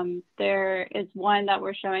situation, there is one that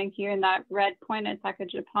we're showing here in that red point at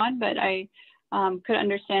Sacajawea Pond, but I could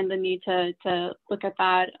understand the need to look at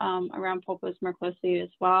that around Pulpos more closely as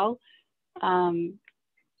well.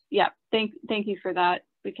 Yeah, thank you for that.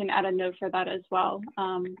 We can add a note for that as well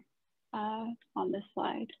on this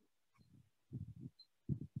slide.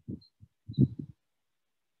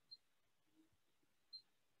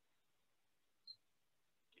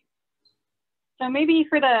 So maybe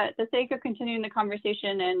for the sake of continuing the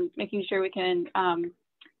conversation and making sure we can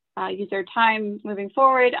use our time moving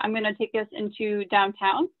forward, I'm going to take us into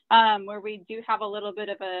downtown, where we do have a little bit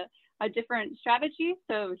of a different strategy.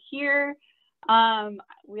 So here,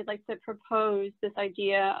 we'd like to propose this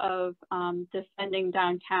idea of defending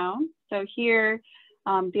downtown. So here,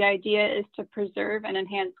 the idea is to preserve and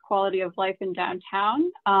enhance quality of life in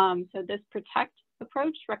downtown. So this protect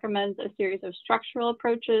approach recommends a series of structural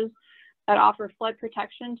approaches that offer flood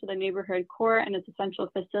protection to the neighborhood core and its essential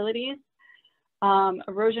facilities.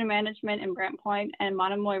 Erosion management in Brant Point and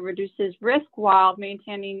Monomoy reduces risk while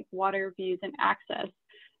maintaining water views and access.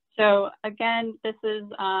 So again, this is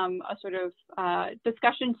a sort of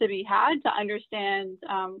discussion to be had to understand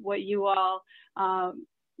what you all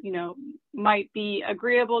might be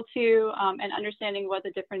agreeable to, and understanding what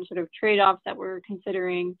the different sort of trade-offs that we're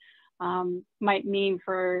considering might mean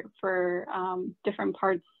for different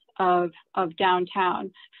parts of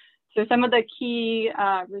downtown. So some of the key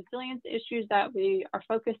resilience issues that we are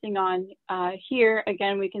focusing on here,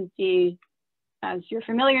 again, we can see, as you're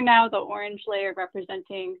familiar now, the orange layer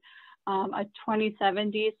representing a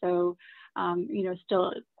 2070, so you know,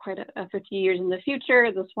 still quite a 50 years in the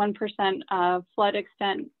future, this 1% flood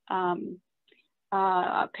extent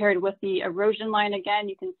paired with the erosion line again,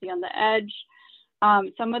 you can see on the edge.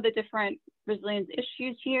 Some of the different resilience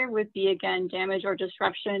issues here would be, again, damage or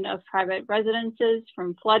disruption of private residences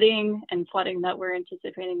from flooding, and flooding that we're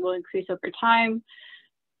anticipating will increase over time.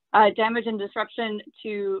 Damage and disruption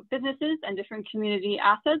to businesses and different community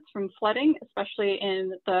assets from flooding, especially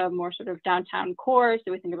in the more sort of downtown core.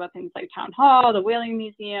 So we think about things like Town Hall, the Whaling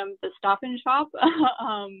Museum, the Stop and Shop,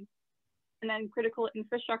 and then critical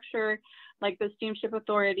infrastructure like the Steamship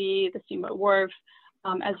Authority, the Steamboat Wharf,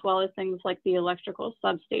 as well as things like the electrical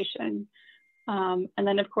substation. And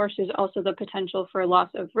then of course, there's also the potential for loss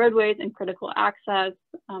of roadways and critical access,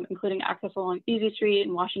 including access along Easy Street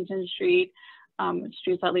and Washington Street,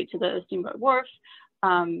 streets that lead to the Steamboat Wharf,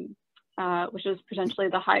 which is potentially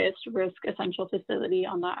the highest risk essential facility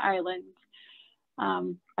on the island.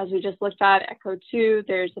 As we just looked at Echo 2,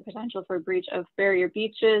 there's the potential for breach of barrier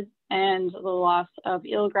beaches and the loss of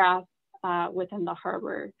eelgrass within the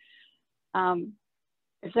harbor.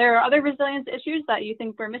 If there are other resilience issues that you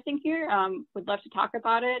think we're missing here, would love to talk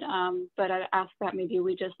about it, but I'd ask that maybe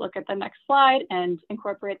we just look at the next slide and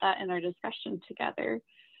incorporate that in our discussion together.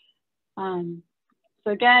 So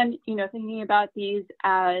again, you know, thinking about these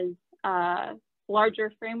as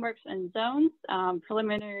larger frameworks and zones,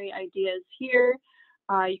 preliminary ideas here,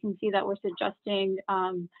 you can see that we're suggesting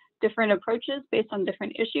different approaches based on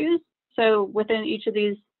different issues. So within each of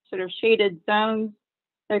these sort of shaded zones,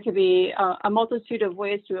 there could be a multitude of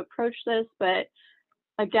ways to approach this, but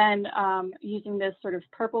again, using this sort of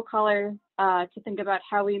purple color to think about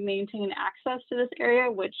how we maintain access to this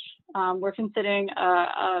area, which we're considering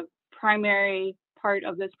a primary part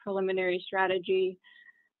of this preliminary strategy.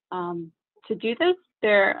 To do this,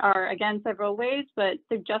 there are, again, several ways, but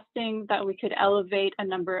suggesting that we could elevate a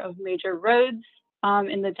number of major roads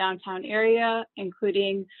in the downtown area,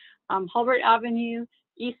 including Hulbert Avenue,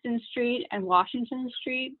 Easton Street, and Washington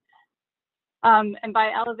Street. And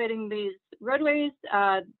by elevating these roadways,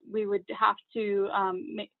 we would have to,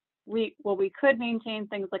 we could maintain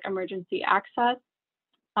things like emergency access.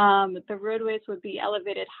 The roadways would be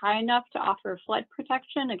elevated high enough to offer flood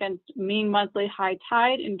protection against mean monthly high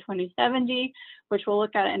tide in 2070, which we'll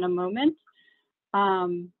look at in a moment.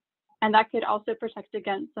 And that could also protect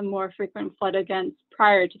against some more frequent flood events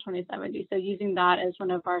prior to 2070. So using that as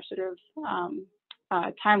one of our sort of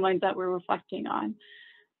timelines that we're reflecting on.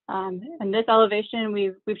 And this elevation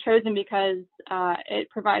we've chosen because it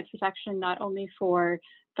provides protection not only for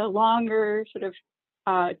the longer sort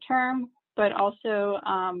of term, but also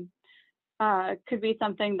could be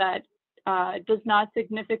something that does not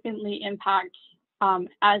significantly impact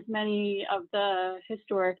as many of the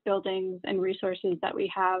historic buildings and resources that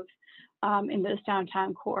we have in this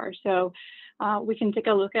downtown core. So we can take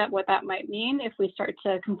a look at what that might mean if we start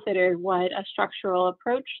to consider what a structural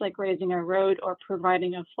approach like raising a road or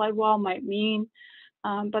providing a flood wall might mean.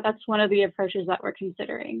 But that's one of the approaches that we're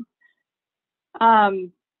considering.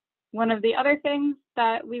 One of the other things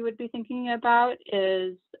that we would be thinking about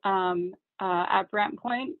is at Brant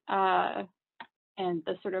Point and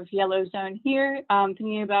the sort of yellow zone here,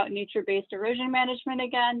 thinking about nature-based erosion management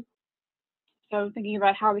again. So thinking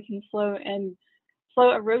about how we can slow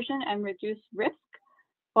erosion and reduce risk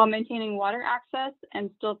while maintaining water access and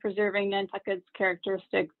still preserving Nantucket's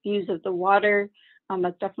characteristic views of the water.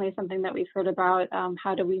 That's definitely something that we've heard about.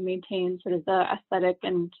 How do we maintain sort of the aesthetic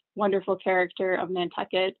and wonderful character of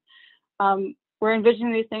Nantucket? We're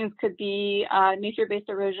envisioning these things could be nature-based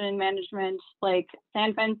erosion management, like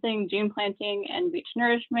sand fencing, dune planting, and beach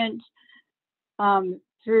nourishment.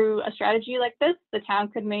 Through a strategy like this, the town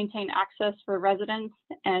could maintain access for residents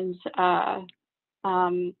and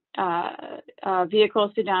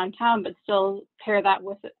vehicles to downtown, but still pair that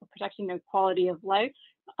with protecting the quality of life.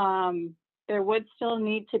 There would still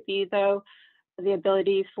need to be, though, the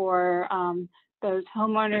ability for those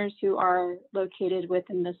homeowners who are located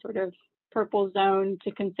within the sort of purple zone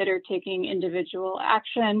to consider taking individual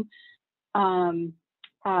action,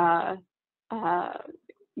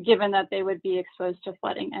 given that they would be exposed to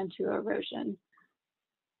flooding and to erosion.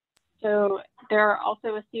 So there are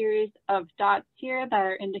also a series of dots here that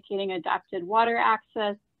are indicating adapted water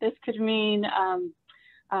access. This could mean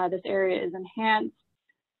this area is enhanced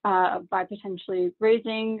by potentially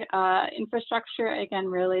raising infrastructure, again,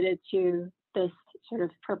 related to this sort of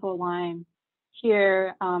purple line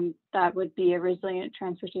here. That would be a resilient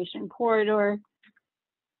transportation corridor.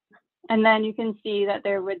 And then you can see that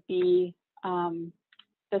there would be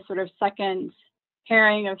the sort of second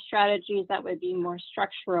pairing of strategies that would be more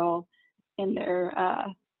structural in their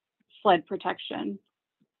flood protection.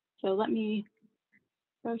 So let me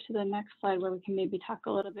go to the next slide where we can maybe talk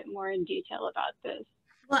a little bit more in detail about this.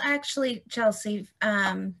 Well, actually, Chelsea,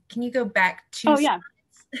 can you go back to? Oh, yeah.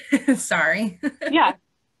 Sorry. Yeah,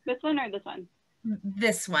 this one or this one?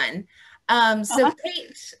 This one. So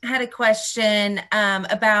Kate had a question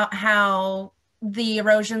about how the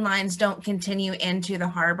erosion lines don't continue into the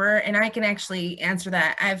harbor, and I can actually answer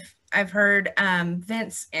that. I've heard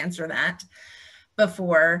Vince answer that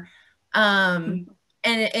before, and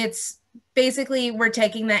it's basically we're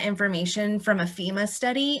taking that information from a FEMA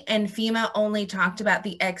study, and FEMA only talked about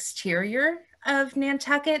the exterior of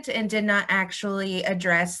Nantucket and did not actually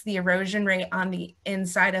address the erosion rate on the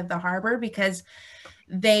inside of the harbor because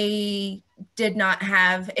they did not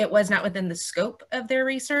have, it was not within the scope of their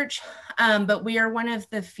research. But we are one of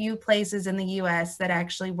the few places in the US that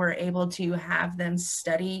actually were able to have them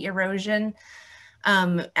study erosion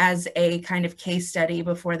as a kind of case study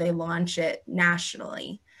before they launch it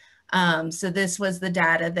nationally. So this was the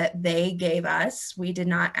data that they gave us. We did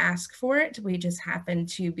not ask for it. We just happened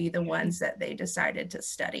to be the ones that they decided to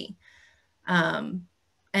study. And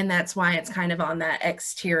that's why it's kind of on that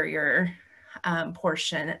exterior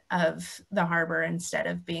portion of the harbor instead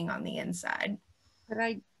of being on the inside. Could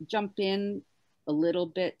I jump in a little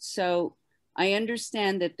bit? So I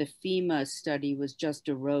understand that the FEMA study was just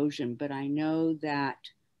erosion, but I know that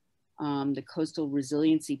the coastal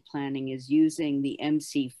resiliency planning is using the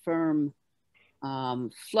MC Firm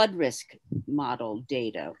flood risk model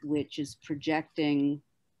data, which is projecting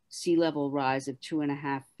sea level rise of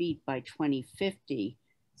 2.5 feet by 2050.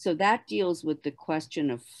 So that deals with the question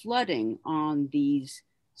of flooding on these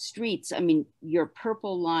streets. I mean, your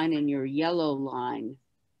purple line and your yellow line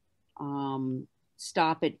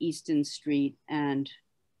stop at Easton Street and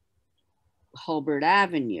Hulbert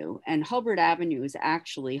Avenue. And Hulbert Avenue is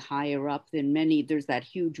actually higher up than many. There's that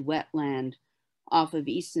huge wetland off of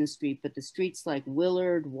Easton Street, but the streets like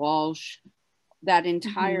Willard, Walsh, that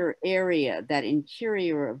entire area, that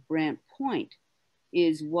interior of Brant Point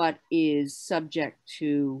is what is subject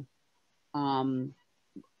to, you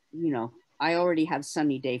know, I already have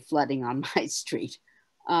sunny day flooding on my street.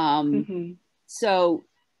 So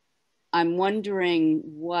I'm wondering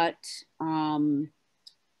what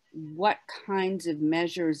kinds of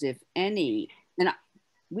measures, if any, and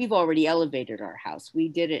we've already elevated our house. We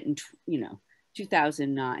did it in,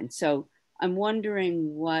 2009. So I'm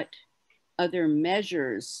wondering what other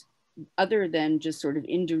measures, other than just sort of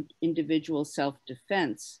individual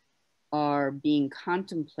self-defense, are being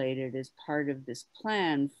contemplated as part of this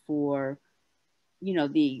plan for,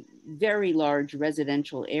 the very large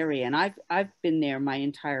residential area. And I've been there my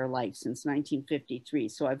entire life since 1953.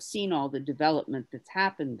 So I've seen all the development that's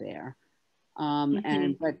happened there.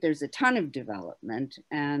 But there's a ton of development.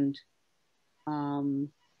 And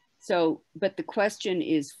but the question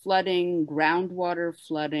is flooding, groundwater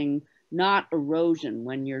flooding, not erosion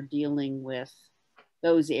when you're dealing with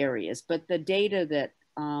those areas. But the data that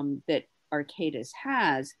that Arcadis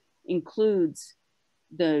has includes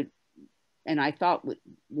and I thought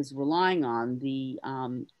was relying on the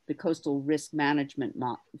coastal risk management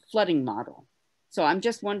flooding model. So I'm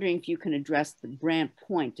just wondering if you can address the Brant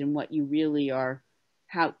Point and what you really are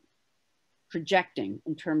projecting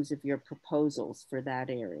in terms of your proposals for that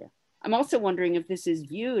area. I'm also wondering if this is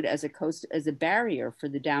viewed as a barrier for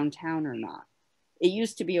the downtown or not. It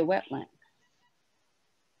used to be a wetland.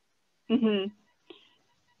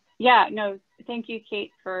 Yeah, no, thank you,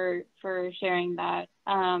 Kate, for sharing that.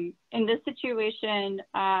 In this situation,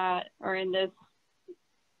 or in this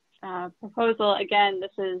proposal, again,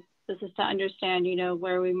 this is to understand,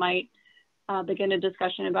 where we might begin a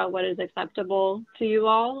discussion about what is acceptable to you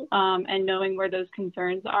all, and knowing where those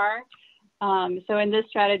concerns are. So in this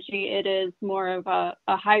strategy, it is more of a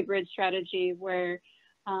hybrid strategy where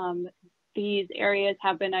these areas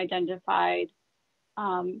have been identified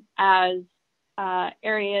as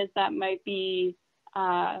areas that might be,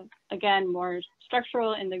 again, more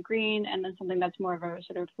structural in the green, and then something that's more of a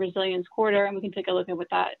sort of resilience corridor. And we can take a look at what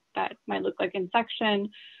that might look like in section,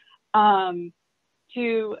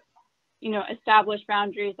 to, establish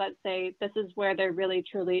boundaries that say this is where they're really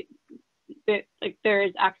truly, like there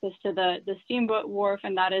is access to the steamboat wharf,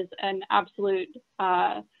 and that is an absolute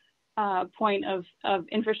point of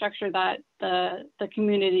infrastructure that the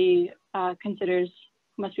community considers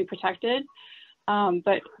must be protected.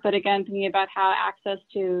 But again, thinking about how access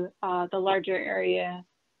to the larger area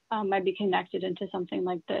might be connected into something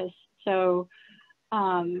like this. So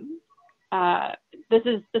this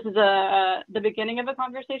is the beginning of a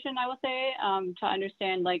conversation, I will say, to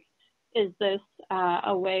understand, like, is this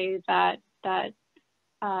a way that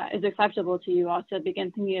is acceptable to you all, to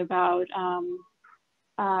begin thinking about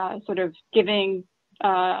sort of giving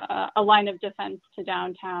a line of defense to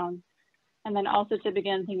downtown, and then also to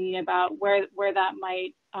begin thinking about where that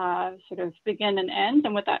might sort of begin and end,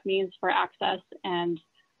 and what that means for access and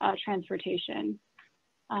transportation.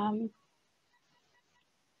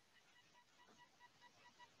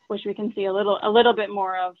 Which we can see a little bit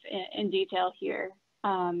more of in detail here.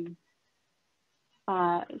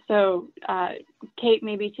 Kate,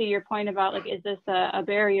 maybe to your point about like, is this a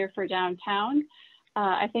barrier for downtown?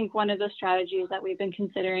 I think one of the strategies that we've been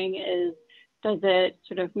considering is, does it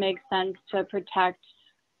sort of make sense to protect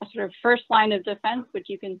a sort of first line of defense, which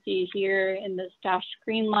you can see here in this dashed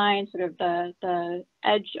green line, sort of the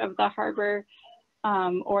edge of the harbor,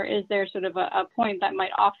 or is there sort of a point that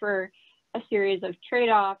might offer a series of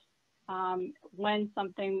trade-offs when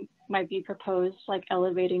something might be proposed, like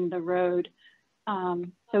elevating the road?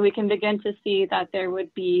 So we can begin to see that there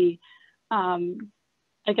would be,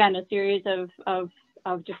 again, a series of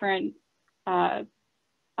different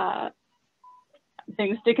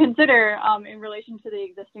things to consider in relation to the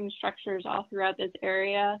existing structures all throughout this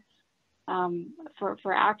area,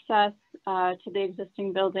 for access to the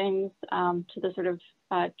existing buildings, to the sort of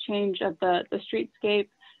change of the streetscape,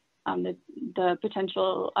 the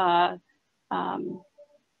potential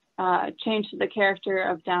change to the character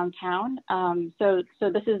of downtown. So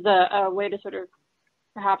this is a way to sort of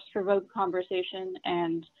perhaps provoke conversation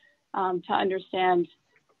and to understand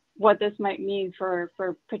what this might mean for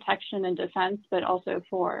protection and defense, but also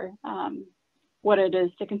for what it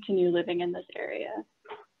is to continue living in this area.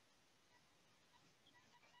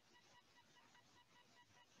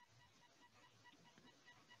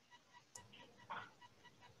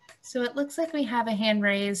 So it looks like we have a hand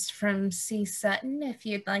raised from C. Sutton, if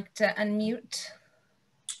you'd like to unmute.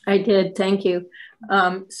 I did, thank you.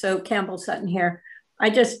 So Campbell Sutton here.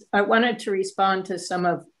 I wanted to respond to some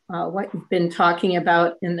of what you've been talking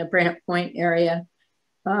about in the Brant Point area.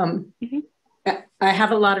 I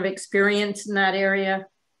have a lot of experience in that area,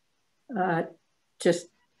 just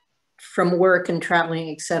from work and traveling,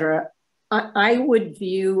 et cetera. I would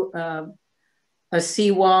view a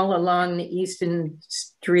seawall along the Easton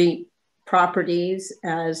Street properties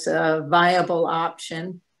as a viable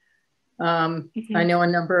option. I know a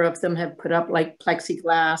number of them have put up like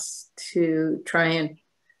plexiglass to try and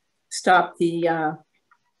stop the,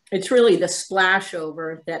 it's really the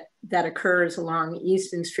splashover that occurs along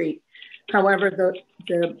Easton Street. However,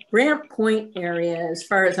 the Brant Point area, as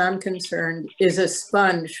far as I'm concerned, is a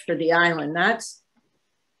sponge for the island.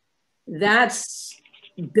 That's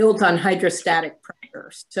built on hydrostatic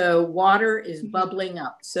pressure. So water is bubbling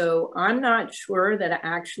up. So I'm not sure that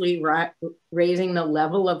actually raising the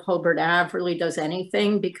level of Hobart Ave really does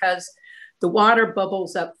anything, because the water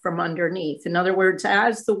bubbles up from underneath. In other words,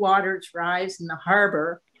 as the waters rise in the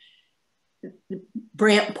harbor,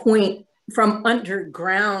 Brant Point, from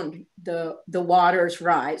underground, the waters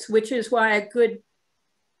rise, which is why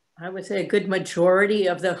I would say a good majority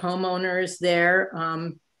of the homeowners there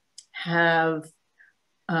have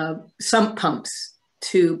sump pumps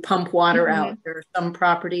to pump water out. There are some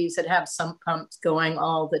properties that have sump pumps going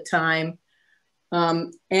all the time.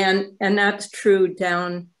 And that's true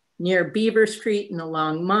down near Beaver Street and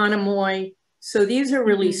along Monomoy. So these are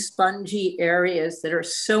really spongy areas that are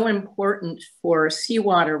so important for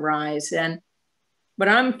seawater rise. And what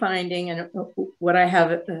I'm finding, and what I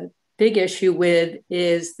have a big issue with,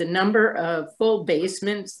 is the number of full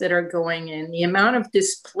basements that are going in, the amount of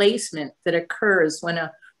displacement that occurs when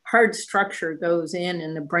a hard structure goes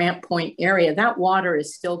in the Brant Point area. That water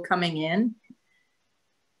is still coming in,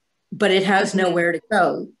 but it has nowhere to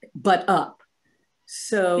go but up.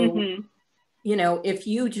 So, you know, if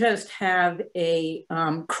you just have a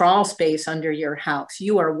crawl space under your house,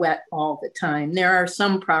 you are wet all the time. There are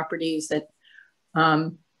some properties that,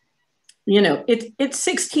 you know, it's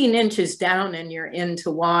 16 inches down and you're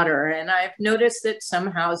into water. And I've noticed that some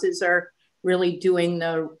houses are really doing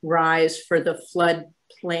the rise for the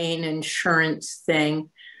floodplain insurance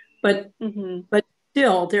thing, but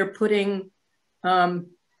still they're putting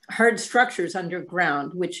hard structures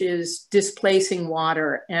underground, which is displacing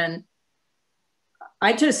water. And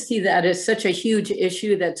I just see that as such a huge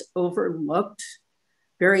issue that's overlooked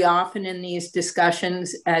very often in these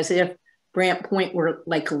discussions, as if Brant Point were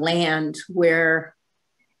like land, where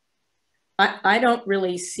I don't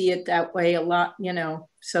really see it that way a lot, you know,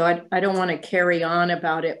 so I don't want to carry on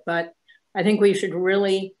about it, but I think we should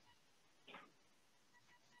really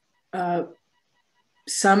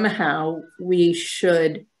somehow we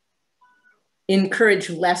should encourage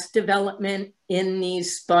less development in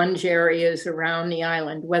these sponge areas around the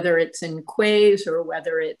island, whether it's in quays or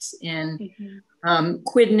whether it's in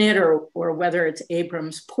Quidnet or whether it's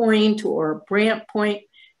Abrams Point or Brant Point.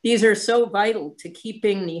 These are so vital to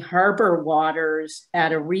keeping the harbor waters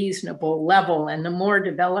at a reasonable level. And the more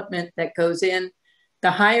development that goes in, the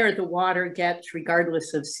higher the water gets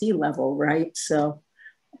regardless of sea level, right? So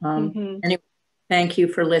anyway, thank you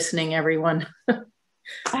for listening, everyone.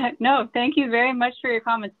 No, thank you very much for your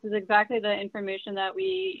comments. This is exactly the information that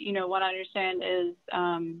we, want to understand is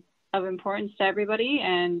of importance to everybody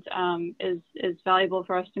and is valuable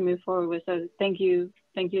for us to move forward with. So thank you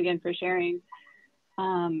again for sharing.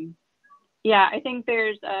 Yeah, I think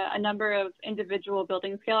there's a number of individual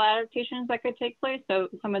building scale adaptations that could take place. So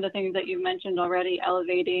some of the things that you mentioned already,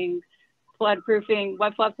 elevating, floodproofing,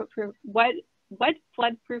 wet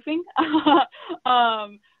floodproofing,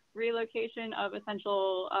 relocation of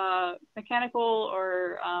essential mechanical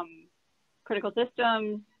or critical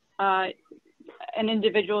systems. An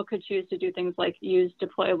individual could choose to do things like use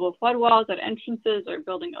deployable flood walls at entrances or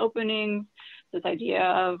building openings. This idea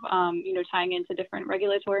of, tying into different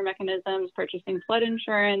regulatory mechanisms, purchasing flood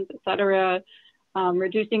insurance, et cetera.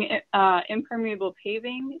 Reducing impermeable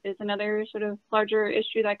paving is another sort of larger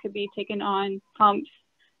issue that could be taken on. Pumps,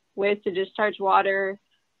 ways to discharge water.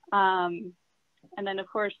 And then, of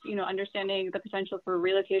course, understanding the potential for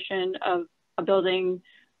relocation of a building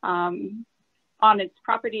on its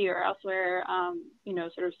property or elsewhere,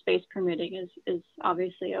 sort of space permitting is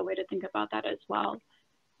obviously a way to think about that as well.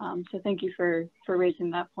 So thank you for raising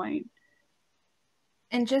that point.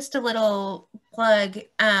 And just a little plug,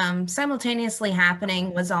 simultaneously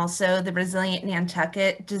happening was also the Resilient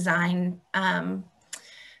Nantucket Design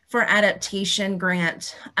for Adaptation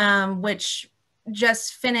Grant, which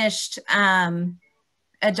just finished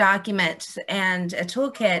a document and a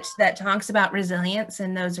toolkit that talks about resilience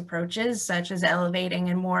and those approaches, such as elevating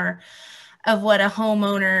and more of what a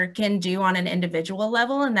homeowner can do on an individual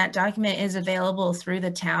level. And that document is available through the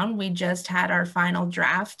town. We just had our final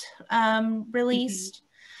draft released.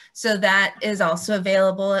 So that is also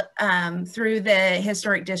available through the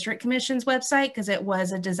Historic District Commission's website, because it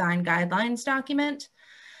was a design guidelines document,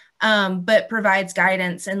 but provides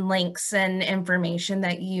guidance and links and information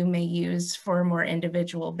that you may use for a more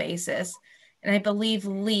individual basis. And I believe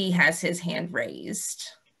Lee has his hand raised.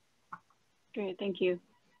 Great, thank you.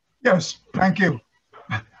 Yes, thank you.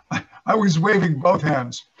 I was waving both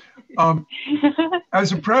hands.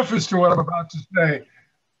 As a preface to what I'm about to say,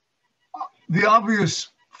 the obvious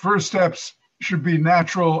first steps should be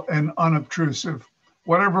natural and unobtrusive.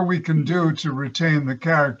 Whatever we can do to retain the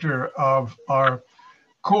character of our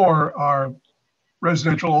core, our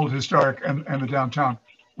residential old historic and the downtown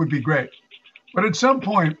would be great. But at some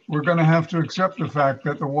point, we're going to have to accept the fact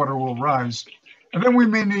that the water will rise. And then we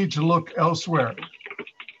may need to look elsewhere.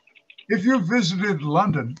 If you visited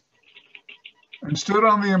London and stood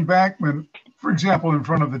on the embankment, for example, in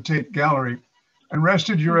front of the Tate Gallery, and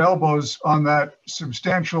rested your elbows on that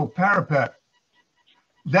substantial parapet,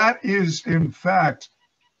 that is, in fact,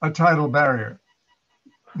 a tidal barrier.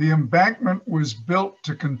 The embankment was built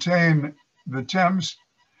to contain the Thames,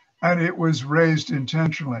 and it was raised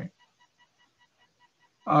intentionally.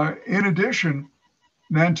 In addition,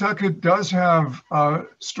 Nantucket does have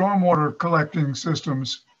stormwater collecting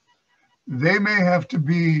systems. They may have to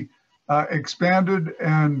be expanded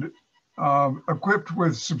and equipped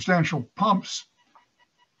with substantial pumps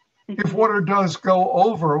if water does go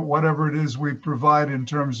over whatever it is we provide in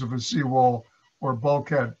terms of a seawall or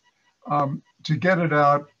bulkhead, to get it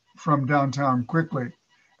out from downtown quickly.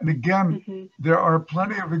 And again, there are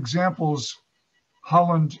plenty of examples,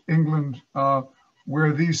 Holland, England,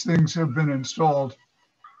 where these things have been installed.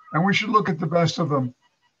 And we should look at the best of them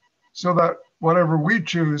so that whatever we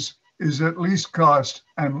choose is at least cost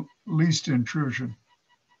and least intrusion.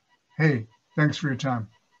 Hey, thanks for your time.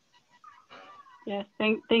 Yes,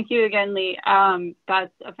 thank you again, Lee.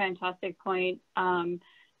 That's a fantastic point. And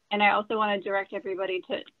I also want to direct everybody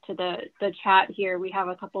to the chat here. We have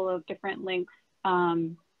a couple of different links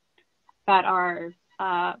that are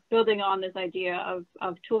building on this idea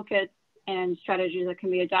of toolkits and strategies that can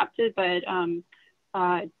be adapted, but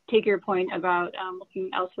take your point about looking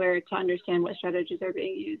elsewhere to understand what strategies are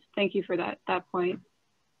being used. Thank you for that point.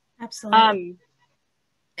 Absolutely.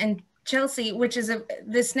 And Chelsea,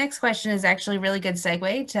 this next question is actually a really good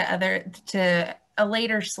segue to a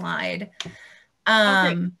later slide.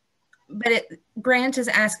 But Grant is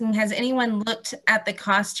asking, has anyone looked at the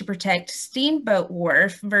cost to protect Steamboat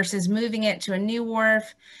Wharf versus moving it to a new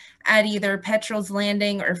wharf at either Petrel's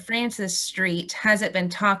Landing or Francis Street? Has it been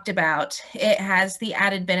talked about? It has the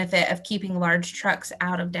added benefit of keeping large trucks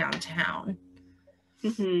out of downtown.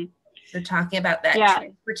 Mm-hmm. So talking about that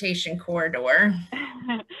transportation corridor.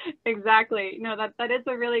 Exactly. No, that is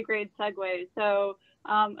a really great segue. So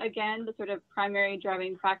again, the sort of primary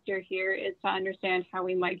driving factor here is to understand how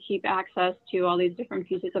we might keep access to all these different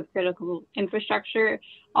pieces of critical infrastructure.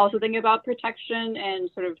 Also thinking about protection and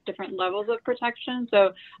sort of different levels of protection.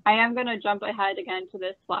 So I am going to jump ahead again to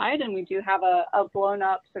this slide, and we do have a blown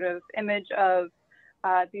up sort of image of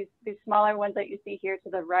these smaller ones that you see here to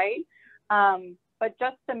the right. But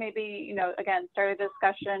just to maybe, you know, again, start a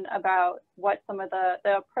discussion about what some of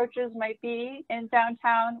the approaches might be in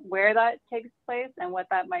downtown, where that takes place, and what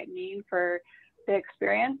that might mean for the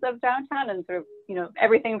experience of downtown, and sort of, you know,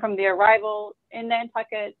 everything from the arrival in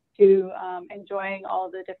Nantucket to enjoying all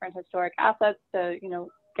of the different historic assets to, you know,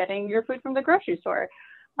 getting your food from the grocery store.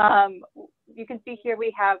 You can see here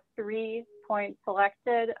we have 3 points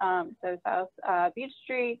selected, so South Beach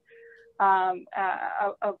Street,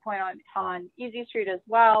 a point on Easy Street as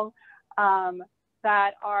well,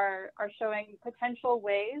 that are showing potential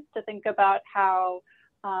ways to think about how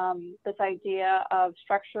this idea of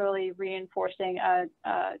structurally reinforcing a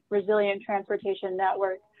resilient transportation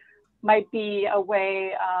network might be a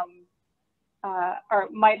way or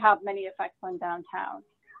might have many effects on downtown.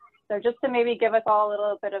 So just to maybe give us all a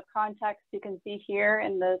little bit of context, you can see here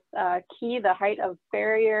in this key, the height of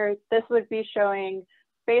barriers. This would be showing,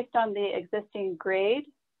 based on the existing grade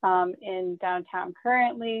in downtown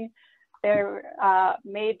currently, there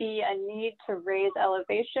may be a need to raise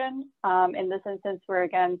elevation. In this instance, we're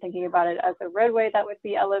again thinking about it as a roadway that would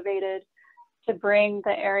be elevated to bring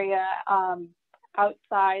the area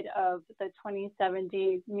outside of the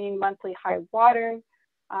 2070 mean monthly high water,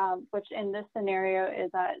 which in this scenario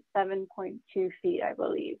is at 7.2 feet, I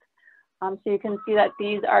believe. So you can see that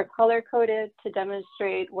these are color-coded to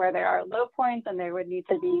demonstrate where there are low points and there would need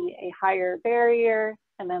to be a higher barrier.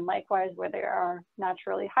 And then likewise, where there are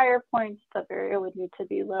naturally higher points, the barrier would need to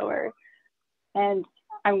be lower. And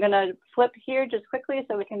I'm gonna flip here just quickly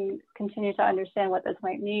so we can continue to understand what this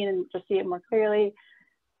might mean and just see it more clearly.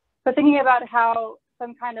 So thinking about how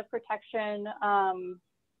some kind of protection,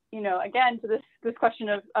 you know, again, to this question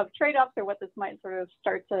of trade-offs or what this might sort of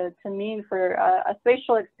start to mean for a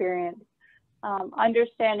spatial experience.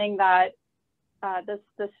 Understanding that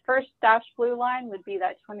this first dashed blue line would be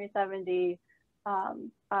that 2070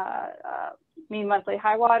 mean monthly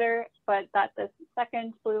high water, but that this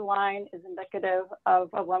second blue line is indicative of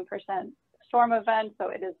a 1% storm event, so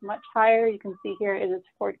it is much higher. You can see here it is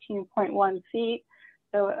 14.1 feet,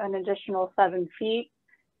 so an additional 7 feet.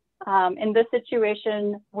 In this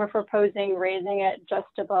situation, we're proposing raising it just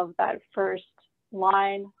above that first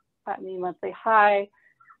line, that mean monthly high,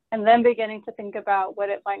 and then beginning to think about what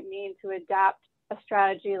it might mean to adapt a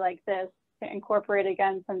strategy like this to incorporate,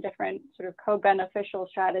 again, some different sort of co-beneficial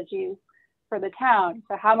strategies for the town.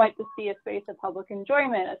 So how might this be a space of public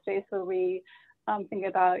enjoyment, a space where we think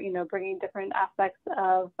about, you know, bringing different aspects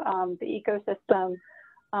of the ecosystem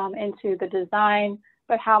into the design,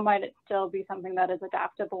 but how might it still be something that is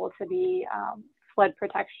adaptable to be flood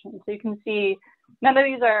protection? So you can see none of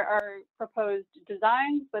these are proposed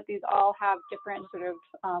designs, but these all have different sort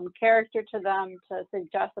of character to them to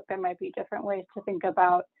suggest that there might be different ways to think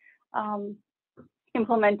about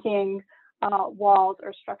implementing walls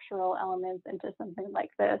or structural elements into something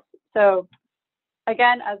like this. So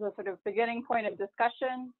again, as a sort of beginning point of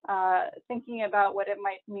discussion, thinking about what it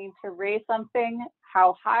might mean to raise something,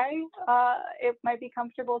 how high it might be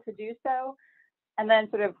comfortable to do so, and then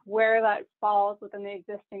sort of where that falls within the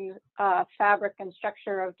existing fabric and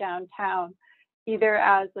structure of downtown, either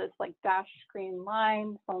as this like dashed green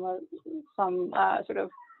line, some sort of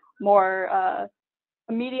more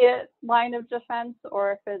immediate line of defense,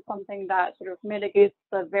 or if it's something that sort of mitigates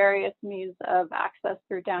the various means of access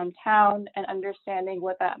through downtown, and understanding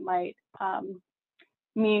what that might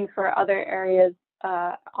mean for other areas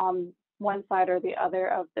on one side or the other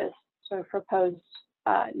of this sort of proposed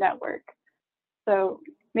network. So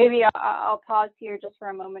maybe I'll pause here just for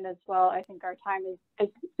a moment as well. I think our time is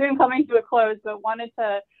soon coming to a close, but wanted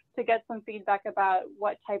to get some feedback about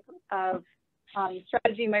what type of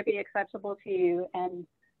strategy might be acceptable to you, and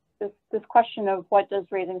this question of what does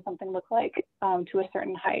raising something look like to a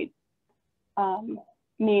certain height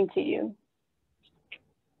mean to you?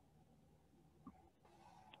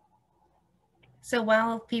 So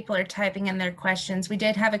while people are typing in their questions, we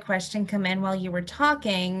did have a question come in while you were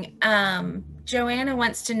talking. Joanna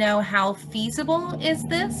wants to know, how feasible is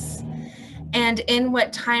this? And in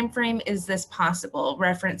what time frame is this possible,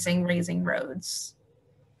 referencing raising roads?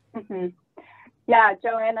 Mm-hmm. Yeah,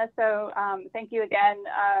 Joanna, so thank you again.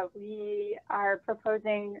 We are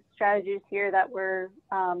proposing strategies here that we're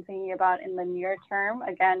thinking about in the near term,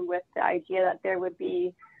 again, with the idea that there would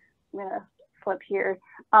be, I'm gonna flip here,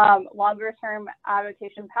 longer term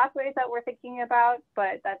adaptation pathways that we're thinking about,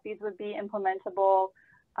 but that these would be implementable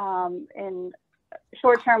in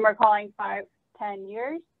short term, we're calling 5-10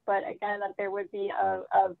 years, but again, that there would be a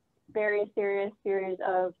very serious series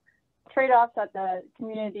of trade-offs that the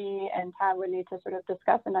community and town would need to sort of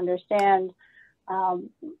discuss and understand.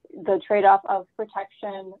 The trade-off of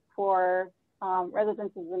protection for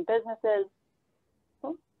residences and businesses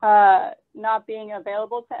not being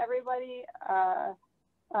available to everybody or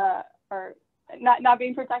not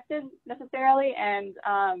being protected necessarily, and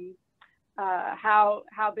how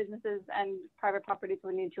businesses and private properties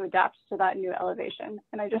would need to adapt to that new elevation.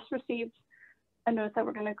 And I just received a note that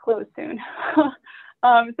we're going to close soon.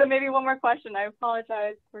 So maybe one more question. I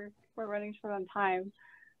apologize, we're running short on time.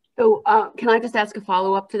 So can I just ask a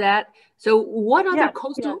follow-up to that? So what other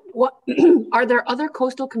what are there other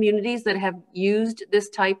coastal communities that have used this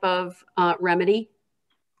type of remedy?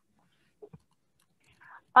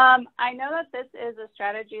 I know that this is a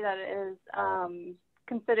strategy that is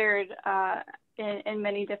considered in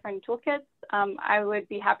many different toolkits. I would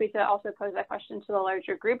be happy to also pose that question to the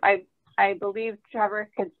larger group. I believe Trevor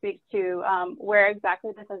could speak to where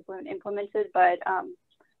exactly this has been implemented, but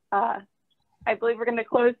I believe we're going to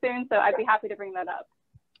close soon, so I'd be happy to bring that up.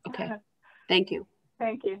 Okay, thank you.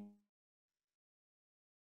 Thank you.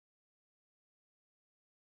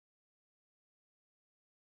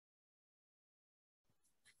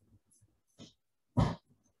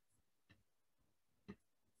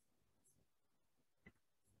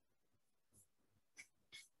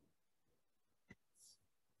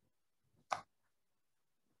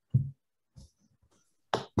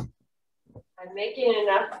 I'm making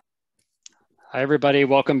enough. Hi, everybody.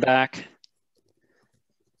 Welcome back. I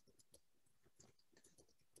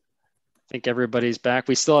think everybody's back.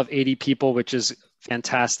 We still have 80 people, which is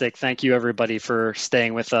fantastic. Thank you, everybody, for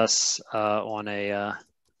staying with us on a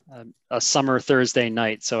summer Thursday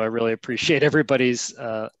night. So I really appreciate everybody's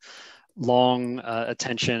long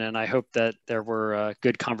attention, and I hope that there were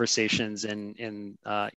good conversations in